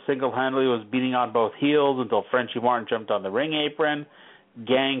 Morocco single-handedly was beating on both heels until Frenchie Martin jumped on the ring apron.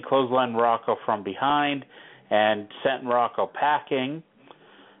 Gang clotheslined Morocco from behind and sent Morocco packing.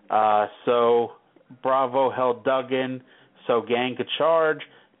 So Bravo held Duggan so Gang could charge.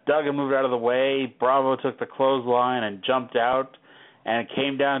 Duggan moved out of the way. Bravo took the clothesline and jumped out. And it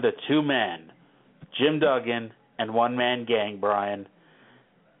came down to two men, Jim Duggan and one-man Gang, Brian.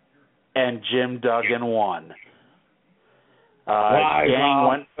 And Jim Duggan won. Gang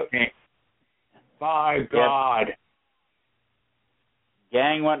went. My God. Yep.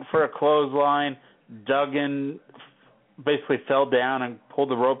 Gang went for a clothesline. Duggan basically fell down and pulled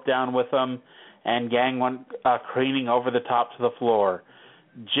the rope down with him, and Gang went careening over the top to the floor.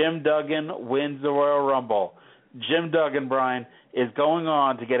 Jim Duggan wins the Royal Rumble. Jim Duggan, Brian, is going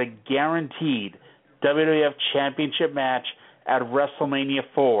on to get a guaranteed WWF Championship match at WrestleMania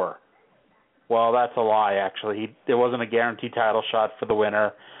 4. Well, that's a lie, actually. There wasn't a guaranteed title shot for the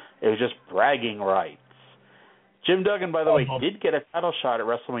winner. It was just bragging rights. Jim Duggan, by the way, did get a title shot at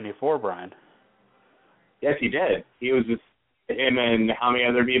WrestleMania 4, Brian. Yes, he did. He was just him and how many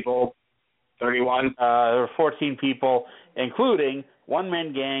other people? 31? There were 14 people, including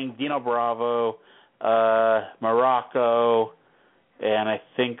One-Man Gang, Dino Bravo, Morocco, and I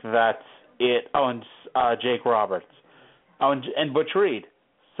think that's it. Oh, and Jake Roberts. Oh, and Butch Reed.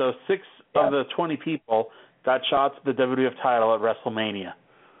 So 6 of the 20 people got shots at the WWF title at WrestleMania.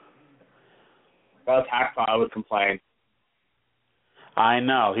 Well, Hacksaw would complain. I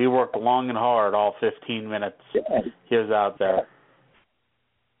know. He worked long and hard all 15 minutes he was out there.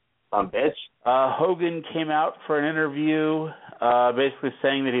 Bitch. Hogan came out for an interview basically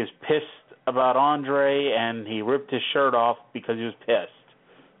saying that he was pissed about Andre, and he ripped his shirt off because he was pissed.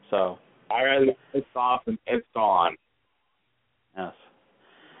 So I rather pissed off than pissed on. Yes.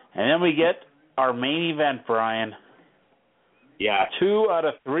 And then we get our main event, Brian. Yeah. 2 out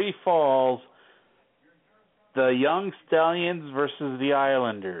of 3 falls. The Young Stallions versus the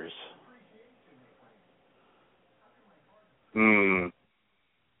Islanders.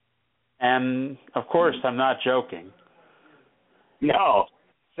 And, of course, I'm not joking. No.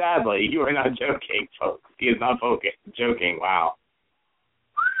 Sadly, you are not joking, folks. He is not joking. Wow.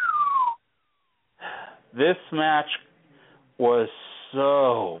 This match was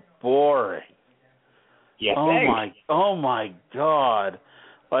so boring. Yes, oh my God.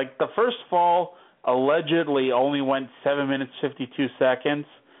 Like, the first fall allegedly only went 7 minutes 52 seconds,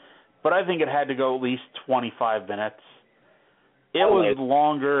 but I think it had to go at least 25 minutes. It was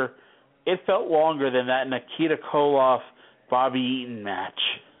longer. It felt longer than that Nikita Koloff Bobby Eaton match.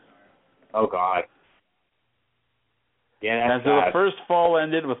 Oh God. Yeah, and so the first fall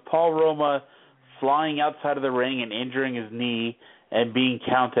ended with Paul Roma flying outside of the ring and injuring his knee and being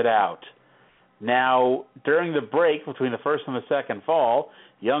counted out. Now, during the break between the first and the second fall,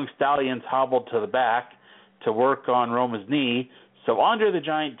 Young Stallions hobbled to the back to work on Roma's knee, so Andre the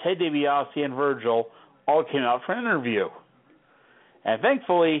Giant, Ted DiBiase, and Virgil all came out for an interview. And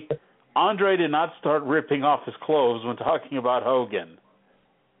thankfully, Andre did not start ripping off his clothes when talking about Hogan.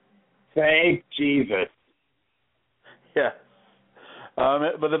 Thank Jesus. Yeah.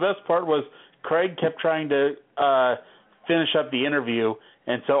 But the best part was Craig kept trying to finish up the interview,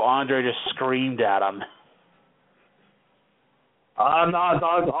 and so Andre just screamed at him. I'm not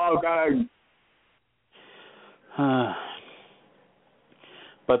Hogan.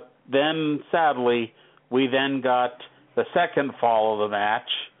 But then, sadly, we then got the second fall of the match,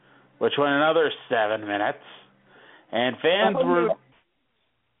 which went another 7 minutes, and fans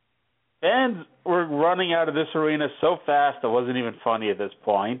were running out of this arena so fast it wasn't even funny at this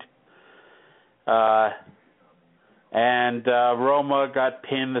point. And Roma got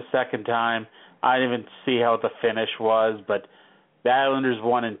pinned the second time. I didn't even see how the finish was, but the Islanders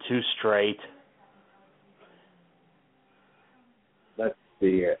won in 2 straight. Let's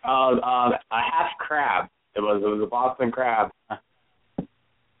see here. A half crab. It was a Boston crab.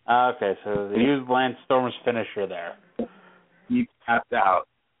 Okay, so they used Lance Storm's finisher there. He tapped out.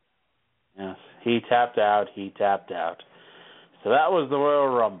 Yes, he tapped out. So that was the Royal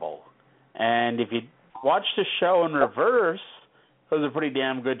Rumble. And if you watch the show in reverse, it was a pretty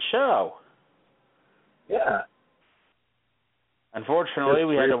damn good show. Yeah. Unfortunately,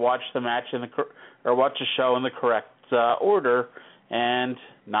 we had to watch the match watch the show in the correct order, and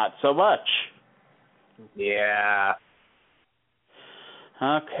not so much. Yeah.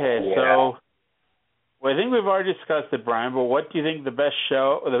 Okay, so I think we've already discussed it, Brian. But what do you think the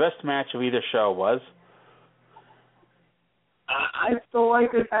best match of either show was? I still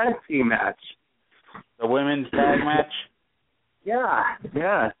like the tag team match. The women's tag match?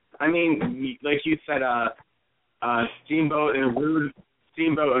 Yeah. I mean, like you said, Steamboat and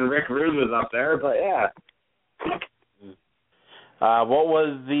Rick Rude was up there, but yeah. What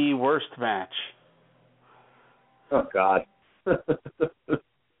was the worst match? Oh God.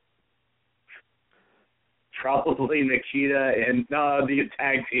 Probably Nikita and the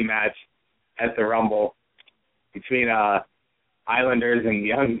tag team match at the Rumble between Islanders and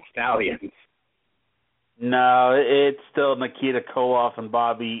Young Stallions. No, it's still Nikita Koloff and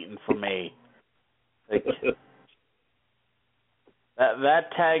Bobby Eaton for me. Like,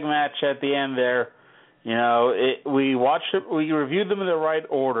 that tag match at the end there, we watched it. We reviewed them in the right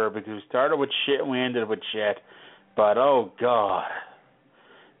order because we started with shit and we ended with shit. But oh God,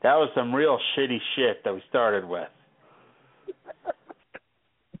 that was some real shitty shit that we started with.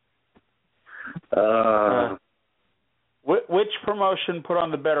 Which promotion put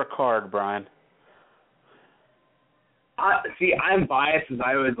on the better card, Brian? See, I'm biased as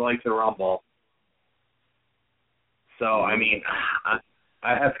I always like the Rumble. So, I mean,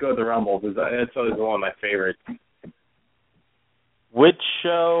 I have to go with the Rumble because it's always one of my favorites. Which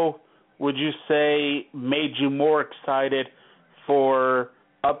show would you say made you more excited for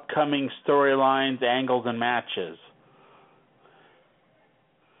upcoming storylines, angles, and matches?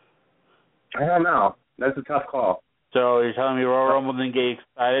 I don't know. That's a tough call. So you're telling me Royal Rumble didn't get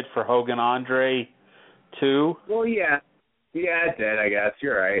excited for Hogan Andre too? Well, yeah. Yeah, it did, I guess.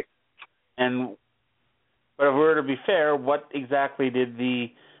 You're right. But if we were to be fair, what exactly did the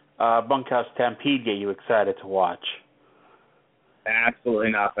Bunkhouse Stampede get you excited to watch?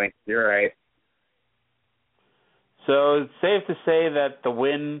 Absolutely nothing. You're right. So it's safe to say that the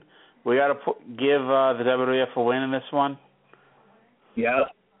win, we got to give the WWF a win in this one?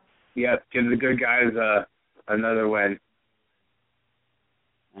 Yep. Yep, give the good guys another win.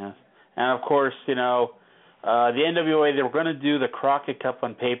 Yeah. And, of course, the NWA, they were going to do the Crockett Cup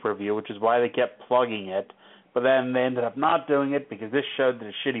on pay-per-view, which is why they kept plugging it. But then they ended up not doing it because this showed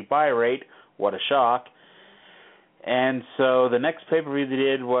the shitty buy rate. What a shock. And so the next pay-per-view they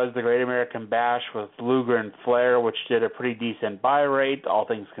did was the Great American Bash with Luger and Flair, which did a pretty decent buy rate, all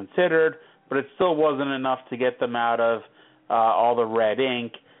things considered, but it still wasn't enough to get them out of all the red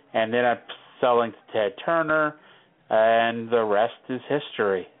ink, and ended up selling to Ted Turner, and the rest is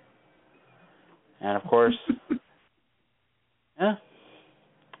history. And, of course, yeah.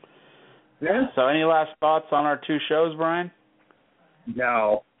 Yeah. So any last thoughts on our two shows, Brian?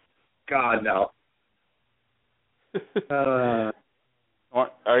 No. God, no. Are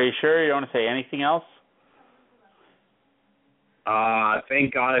you sure you don't want to say anything else?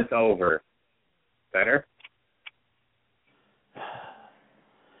 Thank God it's over. Better?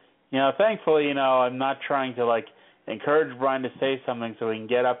 Thankfully, I'm not trying to, encourage Brian to say something so we can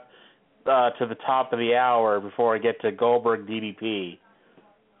get up to the top of the hour before I get to Goldberg DDP.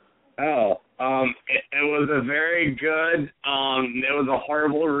 Oh, it was a very good, it was a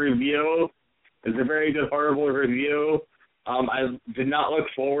horrible review. It was a very good, horrible review. I did not look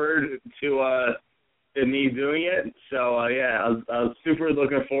forward to me doing it. So, I was super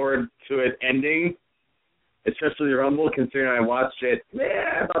looking forward to it ending, especially the Rumble, considering I watched it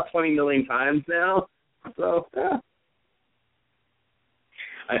about 20 million times now. So, yeah.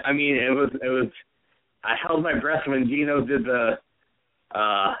 I mean, it was, I held my breath when Dino did the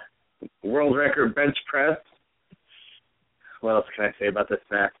world record bench press. What else can I say about this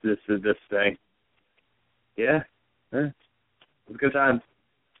match? This thing. Yeah. It was a good time.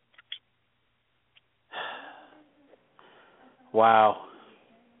 Wow.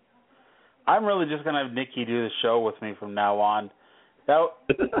 I'm really just going to have Nikki do the show with me from now on. That'll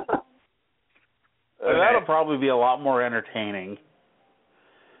probably be a lot more entertaining.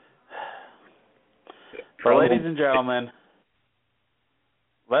 But ladies and gentlemen,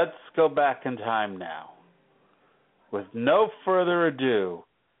 let's go back in time now. With no further ado,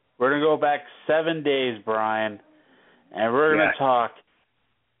 we're going to go back 7 days, Brian, and we're going to talk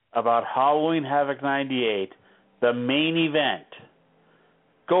about Halloween Havoc 98, the main event,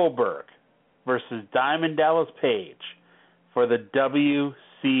 Goldberg versus Diamond Dallas Page for the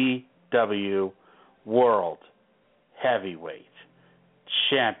WCW World Heavyweight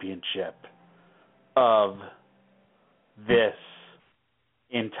Championship of this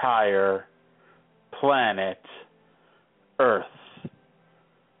entire planet Earth.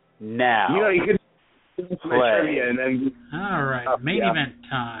 Now, you could play. and then All right, main event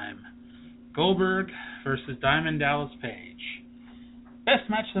time. Goldberg versus Diamond Dallas Page. Best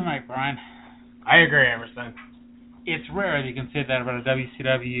match of the night, Brian. I agree, Emerson. It's rare that you can say that about a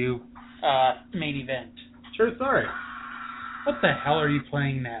WCW main event. True story. What the hell are you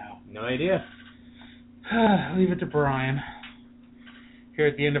playing now? No idea. Leave it to Brian. Here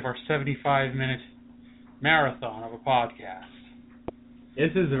at the end of our 75-minute marathon of a podcast.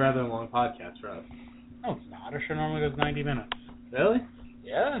 This is a rather long podcast for us. No, it's not. Our show normally goes 90 minutes. Really?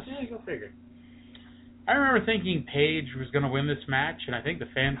 Yes. Yeah, go figure. I remember thinking Page was going to win this match, and I think the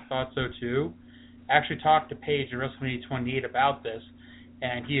fans thought so too. I actually talked to Page at WrestleMania 28 about this,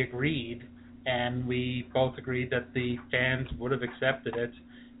 and he agreed, and we both agreed that the fans would have accepted it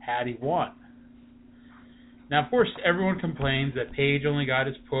had he won. Now, of course, everyone complains that Page only got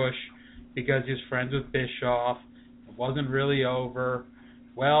his push because he was friends with Bischoff. It wasn't really over.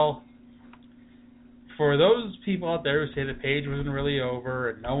 Well, for those people out there who say that Page wasn't really over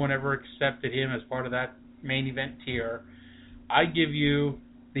and no one ever accepted him as part of that main event tier, I give you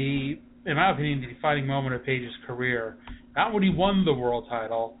the, in my opinion, the defining moment of Page's career. Not when he won the world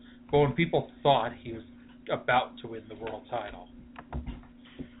title, but when people thought he was about to win the world title. There he is.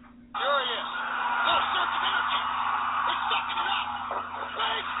 Little surge of energy. He's sucking it up.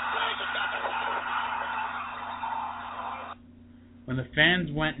 Page has got the power. When the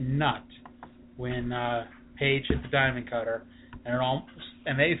fans went nuts when Page hit the diamond cutter,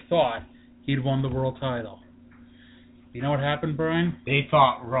 and they thought he'd won the world title. You know what happened, Brian? They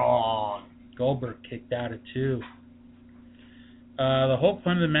thought wrong. Goldberg kicked out at 2. The whole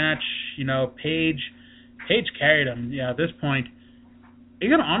point of the match, Page carried him. Yeah, at this point, you're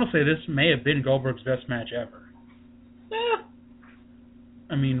going to honestly say this may have been Goldberg's best match ever. Yeah.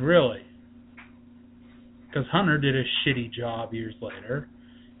 I mean, really. Because Hunter did a shitty job years later,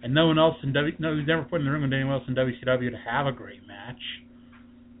 and no one else he's never put in the ring with anyone else in WCW to have a great match.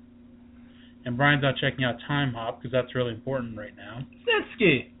 And Brian's not checking out Time Hop because that's really important right now.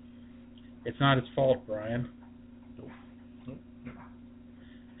 Snitsky. It's not his fault, Brian.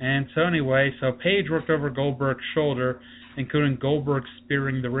 And so anyway, Page worked over Goldberg's shoulder, including Goldberg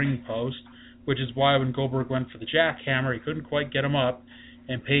spearing the ring post, which is why when Goldberg went for the jackhammer, he couldn't quite get him up,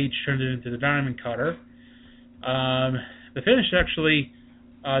 and Page turned it into the diamond cutter. The finish actually,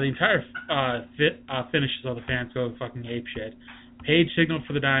 the entire finish is all the fans go fucking apeshit. Page signaled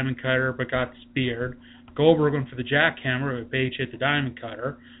for the diamond cutter, but got speared. Goldberg went for the jackhammer, but Page hit the diamond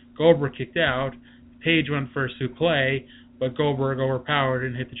cutter. Goldberg kicked out. Page went for a suplex, but Goldberg overpowered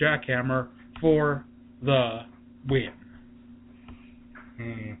and hit the jackhammer for the win.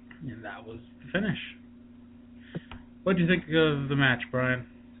 And that was the finish. What do you think of the match, Brian?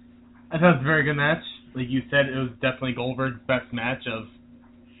 I thought it was a very good match. Like you said, it was definitely Goldberg's best match of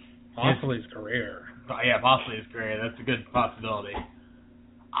possibly his career. Yeah, possibly his career. That's a good possibility.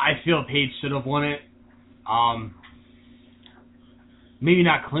 I feel Page should have won it. Maybe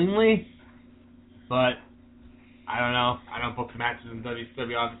not cleanly, but I don't know. I don't book matches in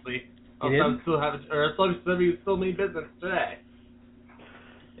WCW, obviously. WCW still mean business today.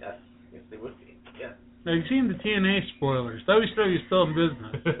 Yes, they would be. Yes. Now, you've seen the TNA spoilers. WCW is still in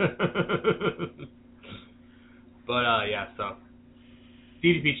business. But, so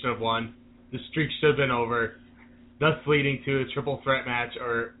DDP should have won. The streak should have been over, thus leading to a triple threat match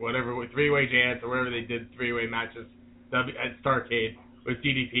or whatever, with three-way dance or whatever they did, three-way matches at Starrcade with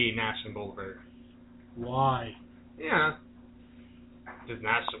DDP, Nash, and Goldberg. Why? Yeah. Because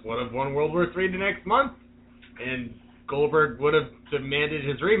Nash would have won World War III the next month, and Goldberg would have demanded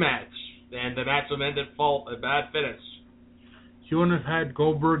his rematch, and the match would end at fault, a bad finish. You wouldn't have had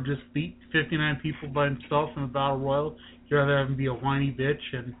Goldberg just beat 59 people by himself in the Battle Royal. You'd rather have him be a whiny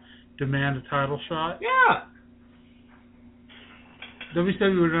bitch and demand a title shot? Yeah.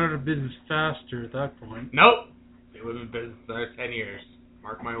 WCW would have done business faster at that point. Nope. It would have been business 10 years.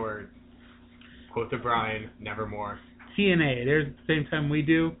 Mark my words. Quote to Brian, nevermore. TNA, there's at the same time we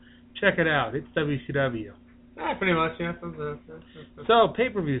do. Check it out. It's WCW. Pretty much, yeah. So,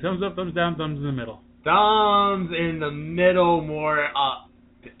 pay-per-view. Thumbs up, thumbs down, thumbs in the middle. Thumbs in the middle, more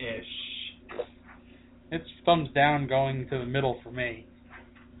up-ish. It's thumbs down going to the middle for me.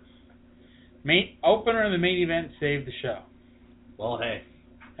 Opener of the main event saved the show. Well, hey.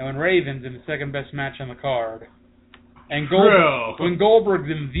 And when Raven's in the second best match on the card, and when Goldberg's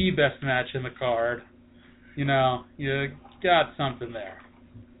in the best match in the card, you got something there.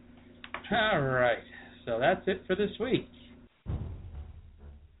 All right. So that's it for this week.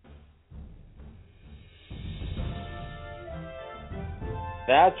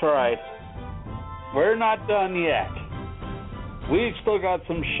 That's right. We're not done yet. We've still got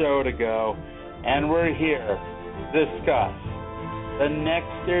some show to go, and we're here to discuss the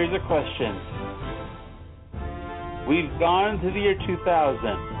next series of questions. We've gone to the year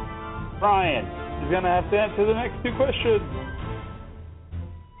 2000. Brian is going to have to answer the next two questions.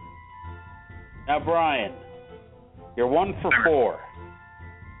 Now, Brian, you're 1 for 4.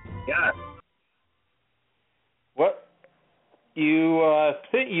 Yeah. What? You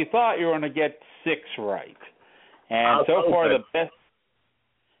thought you were going to get 6 right, and so far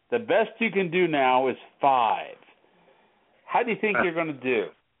the best you can do now is 5. How do you think you're going to do?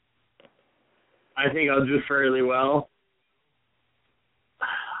 I think I'll do fairly well.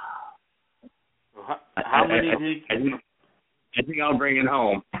 How many do you I think I'll bring it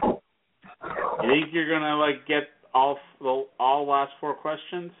home. You think you're going to get all last 4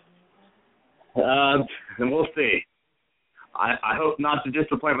 questions? We'll see. I hope not to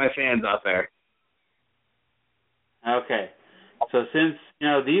disappoint my fans out there. Okay. So since,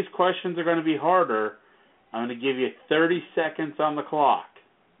 these questions are going to be harder, I'm going to give you 30 seconds on the clock.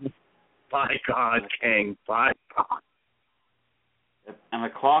 By God, King. By God. And the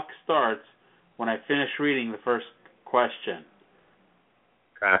clock starts when I finish reading the first question.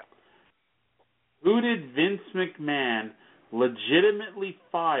 Okay. Who did Vince McMahon legitimately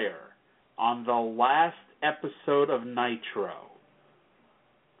fire on the last episode of Nitro?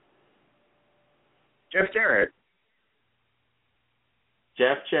 Jeff Jarrett.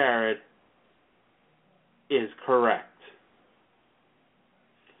 Jeff Jarrett is correct.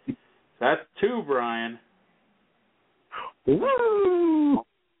 That's 2, Brian. Woo!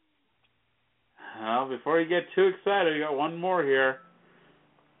 Well, before you get too excited, you got one more here.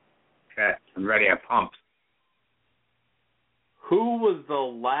 Okay, I'm ready. I'm pumped. Who was the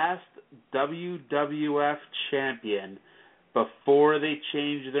last WWF champion before they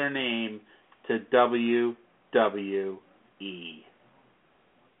changed their name to WWE?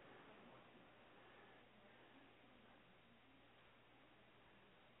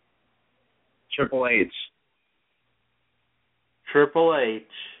 Triple H. Triple H,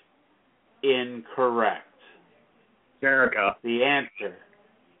 incorrect. Jericho. The answer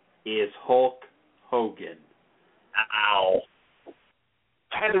is Hulk Hogan. Ow.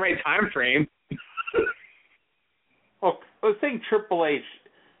 I had the right time frame. Look, I was saying Triple H.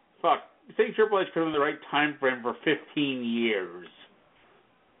 Fuck. I think Triple H put him in the right time frame for 15 years.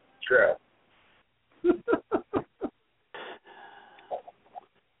 True.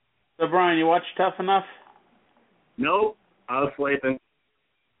 So, Brian, you watch Tough Enough? Nope. I was sleeping.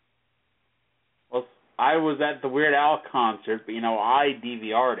 Well, I was at the Weird Al concert, but, I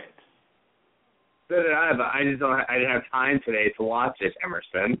DVR'd it. So did I, but I didn't have time today to watch it,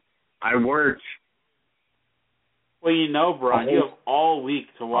 Emerson. I worked. Well, Brian, you have all week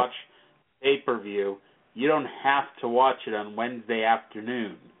to watch pay-per-view. You don't have to watch it on Wednesday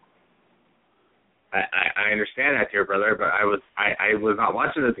afternoon. I understand that, dear brother, but I was not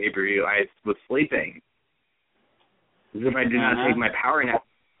watching the pay-per-view. I was sleeping. Because if I did not take my power nap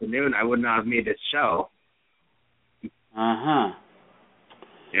at noon, I would not have made this show. Uh-huh.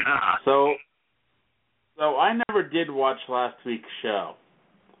 Yeah. So I never did watch last week's show.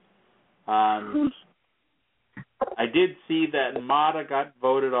 I did see that Mata got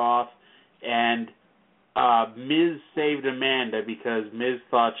voted off, and Miz saved Amanda because Miz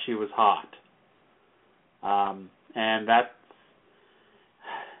thought she was hot. And that's...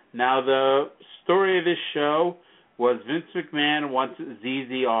 Now, the story of this show was Vince McMahon wants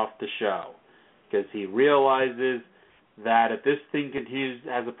ZZ off the show because he realizes that if this thing continues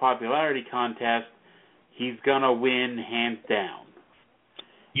as a popularity contest, he's going to win hands down.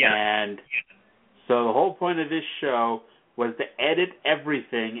 Yeah. And so the whole point of this show was to edit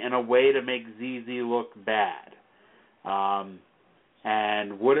everything in a way to make ZZ look bad.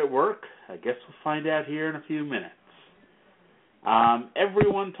 And would it work? I guess we'll find out here in a few minutes.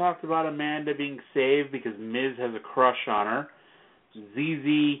 Everyone talked about Amanda being saved because Miz has a crush on her.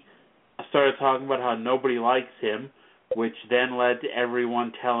 ZZ started talking about how nobody likes him, which then led to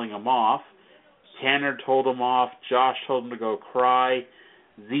everyone telling him off. Tanner told him off. Josh told him to go cry.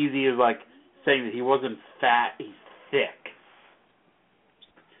 ZZ is like saying that he wasn't fat, he's thick.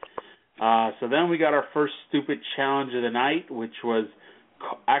 So then we got our first stupid challenge of the night, which was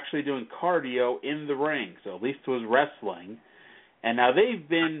actually doing cardio in the ring. So at least it was wrestling. And now they've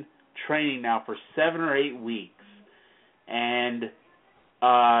been training now for 7 or 8 weeks. And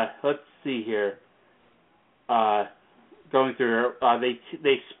let's see here. Going through,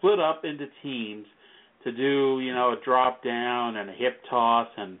 they split up into teams to do, a drop down and a hip toss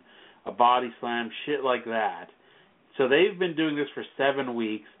and a body slam, shit like that. So they've been doing this for 7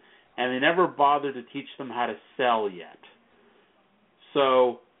 weeks, and they never bothered to teach them how to sell yet.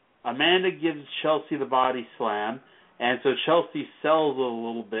 So Amanda gives Chelsea the body slam, and so Chelsea sells a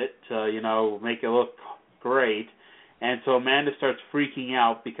little bit to, make it look great. And so Amanda starts freaking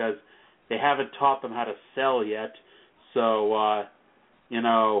out because they haven't taught them how to sell yet. So,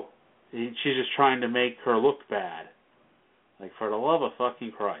 she's just trying to make her look bad. Like, for the love of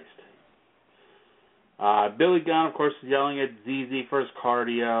fucking Christ. Billy Gunn, of course, is yelling at ZZ for his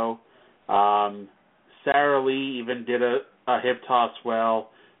cardio. Sarah Lee even did a hip toss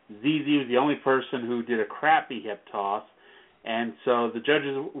well. ZZ was the only person who did a crappy hip toss. And so the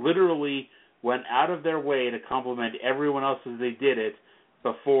judges literally went out of their way to compliment everyone else as they did it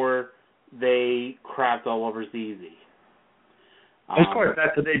before they crapped all over ZZ. Of course,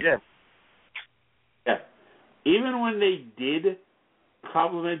 that's what they did. Yeah. Even when they did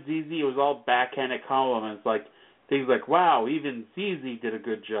compliment ZZ, it was all backhanded compliments, like things like, wow, even ZZ did a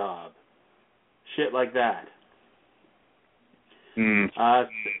good job. Shit like that.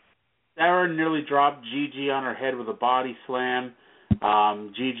 Sarah nearly dropped Gigi on her head with a body slam.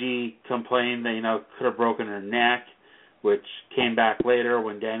 Gigi complained that, could have broken her neck, which came back later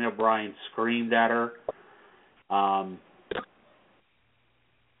when Daniel Bryan screamed at her.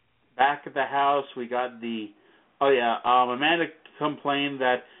 Back at the house, we got Amanda complained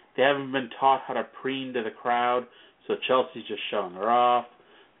that they haven't been taught how to preen to the crowd, so Chelsea's just showing her off,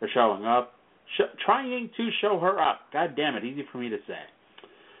 or showing up. Trying to show her up. God damn it, easy for me to say.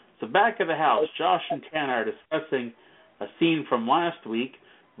 So back at the house, Josh and Tanner are discussing a scene from last week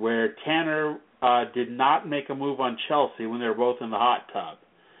where Tanner did not make a move on Chelsea when they were both in the hot tub.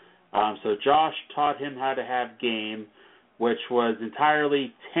 So Josh taught him how to have game, which was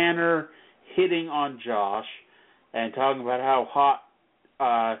entirely Tanner hitting on Josh and talking about how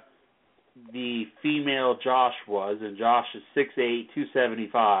hot the female Josh was, and Josh is 6'8",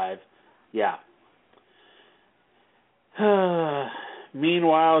 275. Yeah.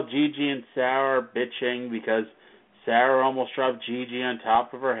 Meanwhile, Gigi and Sarah are bitching because Sarah almost dropped Gigi on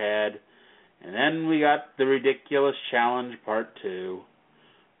top of her head. And then we got the ridiculous challenge part 2,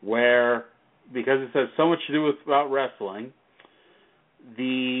 where, because it has so much to do about wrestling,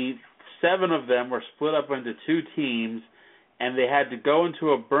 the 7 of them were split up into 2 teams, and they had to go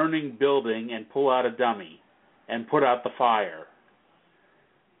into a burning building and pull out a dummy and put out the fire.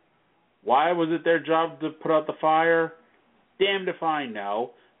 Why was it their job to put out the fire? Damned if I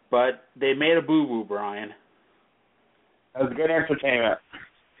know, but they made a boo-boo, Brian. That was good entertainment.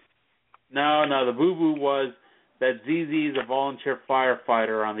 No, the boo-boo was that ZZ is a volunteer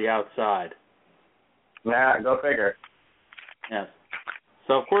firefighter on the outside. Yeah, go figure. Yes.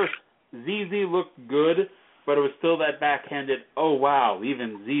 So, of course, ZZ looked good, but it was still that backhanded, oh, wow,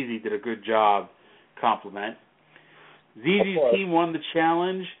 even ZZ did a good job compliment. ZZ's team won the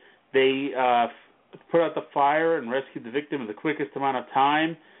challenge. They put out the fire and rescued the victim in the quickest amount of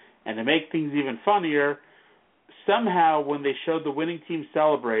time. And to make things even funnier, somehow when they showed the winning team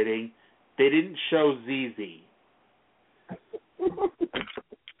celebrating, they didn't show ZZ.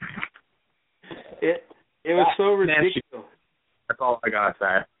 It was so ridiculous. That's all I gotta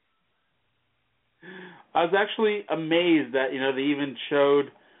say. I was actually amazed that, they even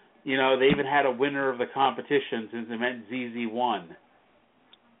showed, they even had a winner of the competition since it meant ZZ won.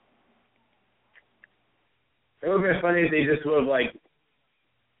 It would have been funny if they just would have,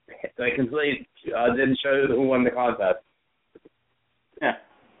 completely didn't show who won the contest. Yeah.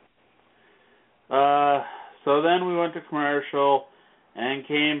 So then we went to commercial and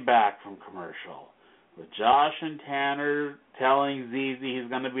came back from commercial with Josh and Tanner telling ZZ he's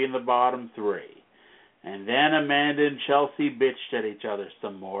going to be in the bottom 3. And then Amanda and Chelsea bitched at each other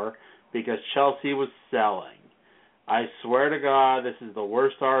some more because Chelsea was selling. I swear to God, this is the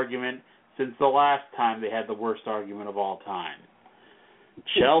worst argument since the last time they had the worst argument of all time.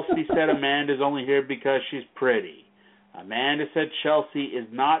 Chelsea said Amanda's only here because she's pretty. Amanda said Chelsea is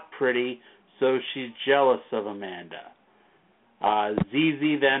not pretty, so she's jealous of Amanda.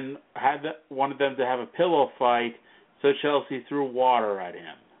 ZZ then wanted them to have a pillow fight, so Chelsea threw water at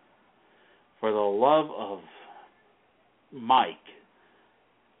him. For the love of Mike,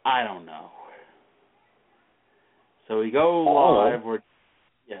 I don't know. So we go live where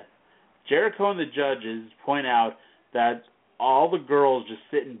Jericho and the judges point out that all the girls just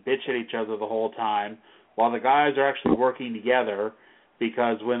sit and bitch at each other the whole time while the guys are actually working together,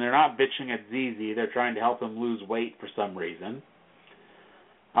 because when they're not bitching at ZZ, they're trying to help him lose weight for some reason.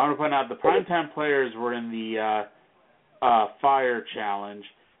 I want to point out the primetime players were in the Fire Challenge,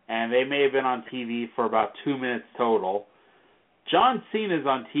 and they may have been on TV for about 2 minutes total. John Cena's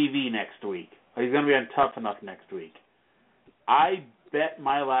on TV next week. He's going to be on Tough Enough next week. I bet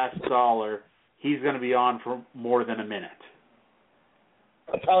my last $1 he's going to be on for more than a minute.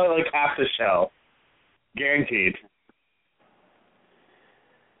 Probably half the show. Guaranteed.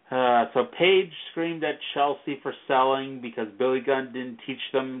 So Paige screamed at Chelsea for selling because Billy Gunn didn't teach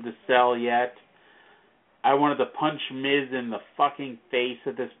them to sell yet. I wanted to punch Miz in the fucking face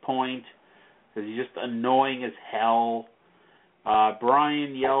at this point because he's just annoying as hell.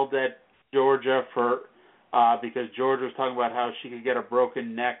 Brian yelled at Georgia because Georgia was talking about how she could get a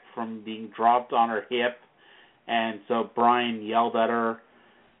broken neck from being dropped on her hip, and so Brian yelled at her.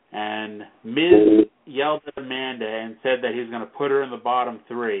 And Miz yelled at Amanda and said that he was going to put her in the bottom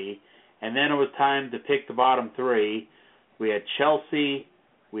 3. And then it was time to pick the bottom 3. We had Chelsea,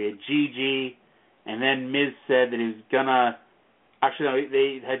 we had Gigi, and then Miz said that he was going to... Actually, no,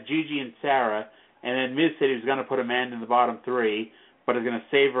 they had Gigi and Sarah, and then Miz said he was going to put Amanda in the bottom 3, but is going to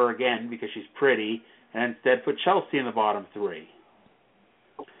save her again because she's pretty, and instead put Chelsea in the bottom 3.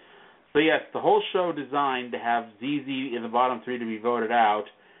 So yes, the whole show designed to have ZZ in the bottom 3 to be voted out,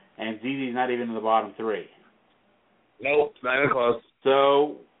 and ZZ's not even in the bottom 3. Nope, not even close.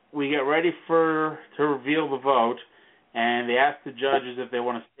 So we get ready to reveal the vote, and they ask the judges if they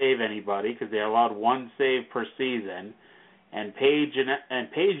want to save anybody because they're allowed 1 save per season. And Paige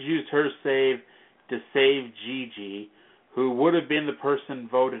used her save to save Gigi, who would have been the person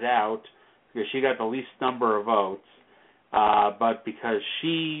voted out because she got the least number of votes. But because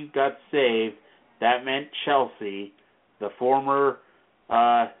she got saved, that meant Chelsea, the former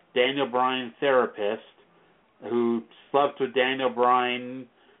Daniel Bryan therapist, who slept with Daniel Bryan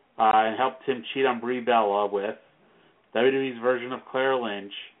and helped him cheat on Brie Bella with WWE's version of Claire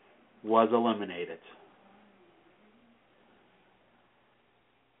Lynch, was eliminated.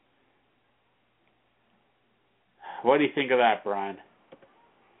 What do you think of that, Brian?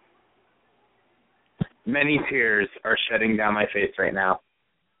 Many tears are shedding down my face right now.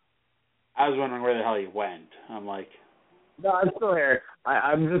 I was wondering where the hell he went. I'm like... No, I'm still here.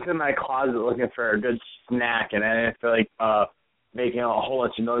 I'm just in my closet looking for a good snack, and I didn't feel like making a whole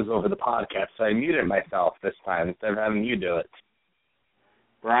bunch of noise over the podcast, so I muted myself this time instead of having you do it.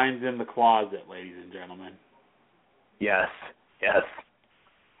 Brian's in the closet, ladies and gentlemen. Yes, yes.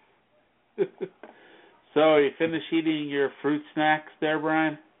 So, you finished eating your fruit snacks there,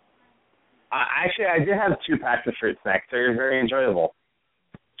 Brian? Actually, I did have 2 packs of fruit snacks. They're very enjoyable.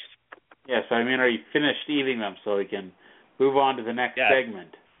 Yes, I mean, are you finished eating them so we can move on to the next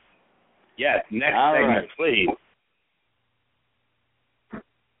segment? Yes, next All segment, right. please.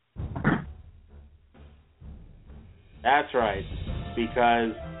 That's right,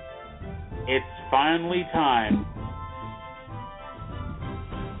 because it's finally time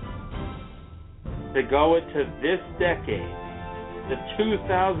to go into this decade, the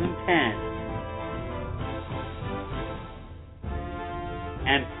 2010,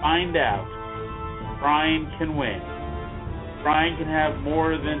 and find out Brian can win. Brian can have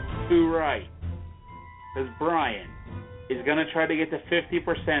more than 2 right, because Brian is going to try to get to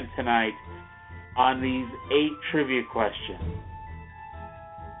 50% tonight on these 8 trivia questions.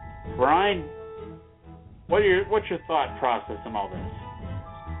 Brian, what's your thought process on all this?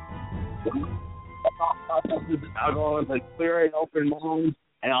 I'll go with a clear and open mind,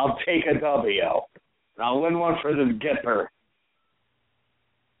 and I'll take a W. And I'll win one for the Gipper.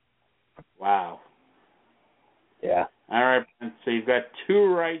 Wow. Yeah. All right, so you've got 2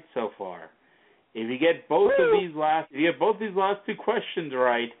 right so far. If you get both of these last 2 questions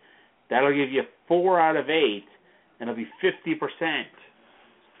right, that'll give you 4 out of 8, and it'll be 50%.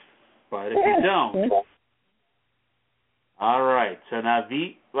 But if you don't, all right. So now,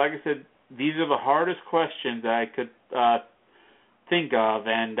 like I said, these are the hardest questions that I could think of,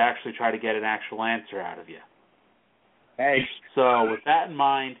 and actually try to get an actual answer out of you. Hey. So with that in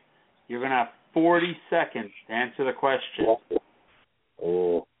mind, you're going to have 40 seconds to answer the question.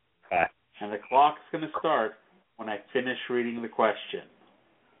 Oh. Okay. And the clock's going to start when I finish reading the question.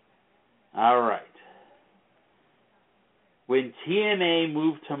 All right. When TNA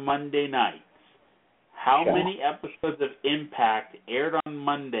moved to Monday nights, how many episodes of Impact aired on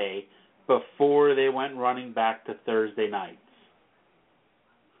Monday before they went running back to Thursday nights?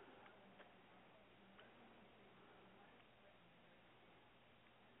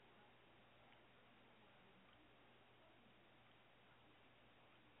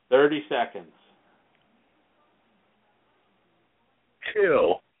 $30 seconds.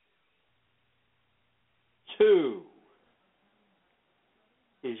 2. 2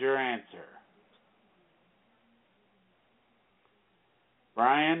 is your answer.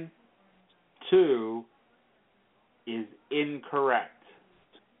 Brian, 2 is incorrect.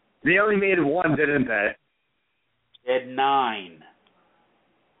 They only made 1, didn't they? They had 9.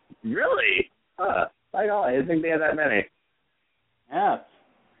 Really? Huh. I didn't think they had that many. Yes.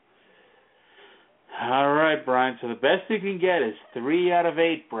 All right, Brian. So the best you can get is 3 out of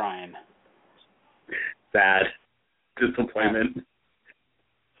 8, Brian. Sad. Disappointment.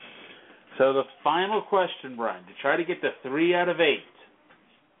 So the final question, Brian, to try to get to 3 out of 8.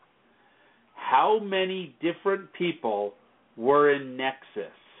 How many different people were in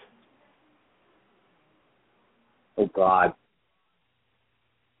Nexus? Oh, God.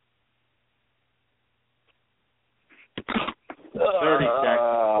 30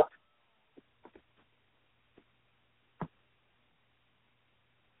 seconds.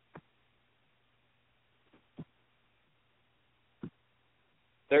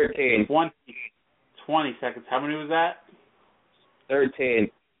 13. 20 seconds. How many was that?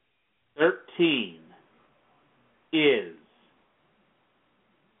 13. 13 is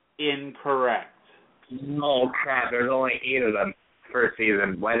incorrect. Oh, crap. There's only 8 of them per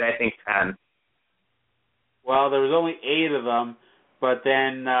season. Why did I think 10? Well, there was only 8 of them, but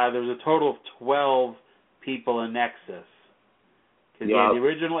then there was a total of 12 people in Nexus. Because you had the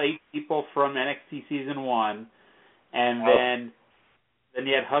original 8 people from NXT Season 1, and then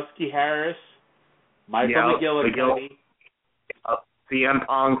you had Husky Harris, Michael McGillicuddy, CM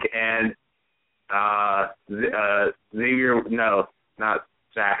Punk, and Xavier, no, not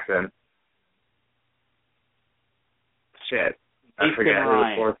Jackson. Shit. I forget who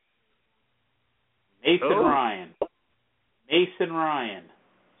the fourth. Mason Ryan. Mason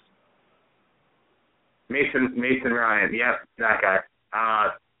Ryan. Yep, that guy.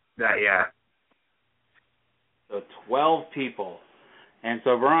 Yeah. So 12 people. And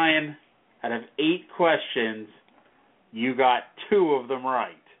so, Brian, out of 8 questions, you got 2 of them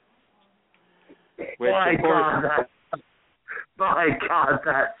right. My God,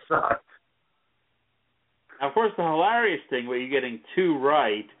 that sucks. Now, of course, the hilarious thing with you getting 2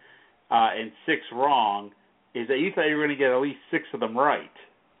 right and 6 wrong is that you thought you were going to get at least 6 of them right.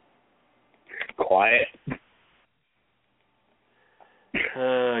 Quiet.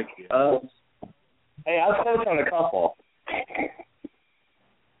 Hey, I was close on a couple.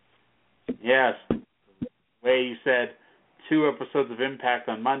 Yes. The way you said 2 episodes of Impact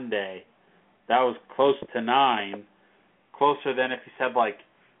on Monday, That was close to 9. Closer than if you said, like,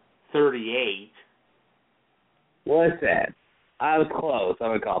 38. Listen, I was close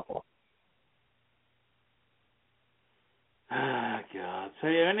on a couple. Ah, God. So,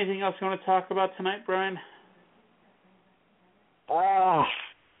 you have anything else you want to talk about tonight, Brian?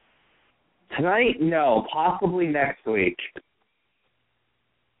 Tonight, no. Possibly next week.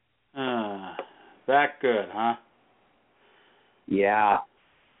 That good, huh? Yeah.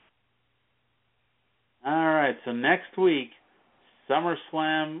 All right, so next week,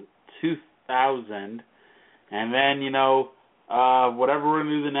 SummerSlam 2000, and then, whatever we're going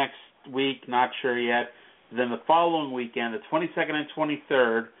to do the next week, not sure yet. Then the following weekend, the 22nd and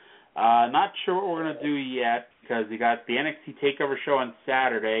 23rd, not sure what we're going to do yet, because you got the NXT TakeOver show on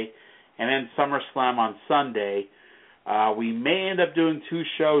Saturday, and then SummerSlam on Sunday. We may end up doing 2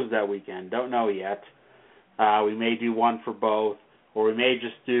 shows that weekend. Don't know yet. We may do one for both, or we may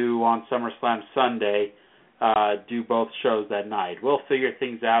just do on SummerSlam Sunday, do both shows that night. We'll figure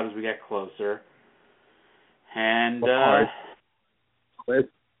things out as we get closer. And that's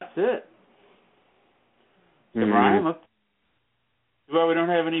it. So, Brian, well, we don't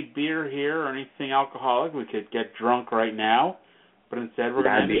have any beer here or anything alcoholic. We could get drunk right now, but instead we're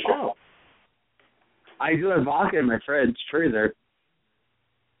going to end the show. I do have vodka in my freezer.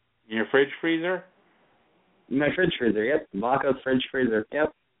 In your fridge freezer? In my fridge freezer, yep. Vodka fridge freezer,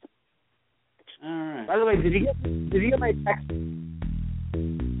 yep. All right. By the way, did you get my text?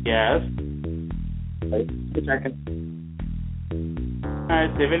 Yes. Wait, just a second. All right,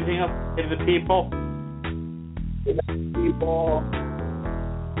 so have anything else to say to the people? People.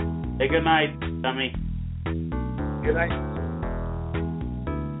 Say good night, dummy. Good night.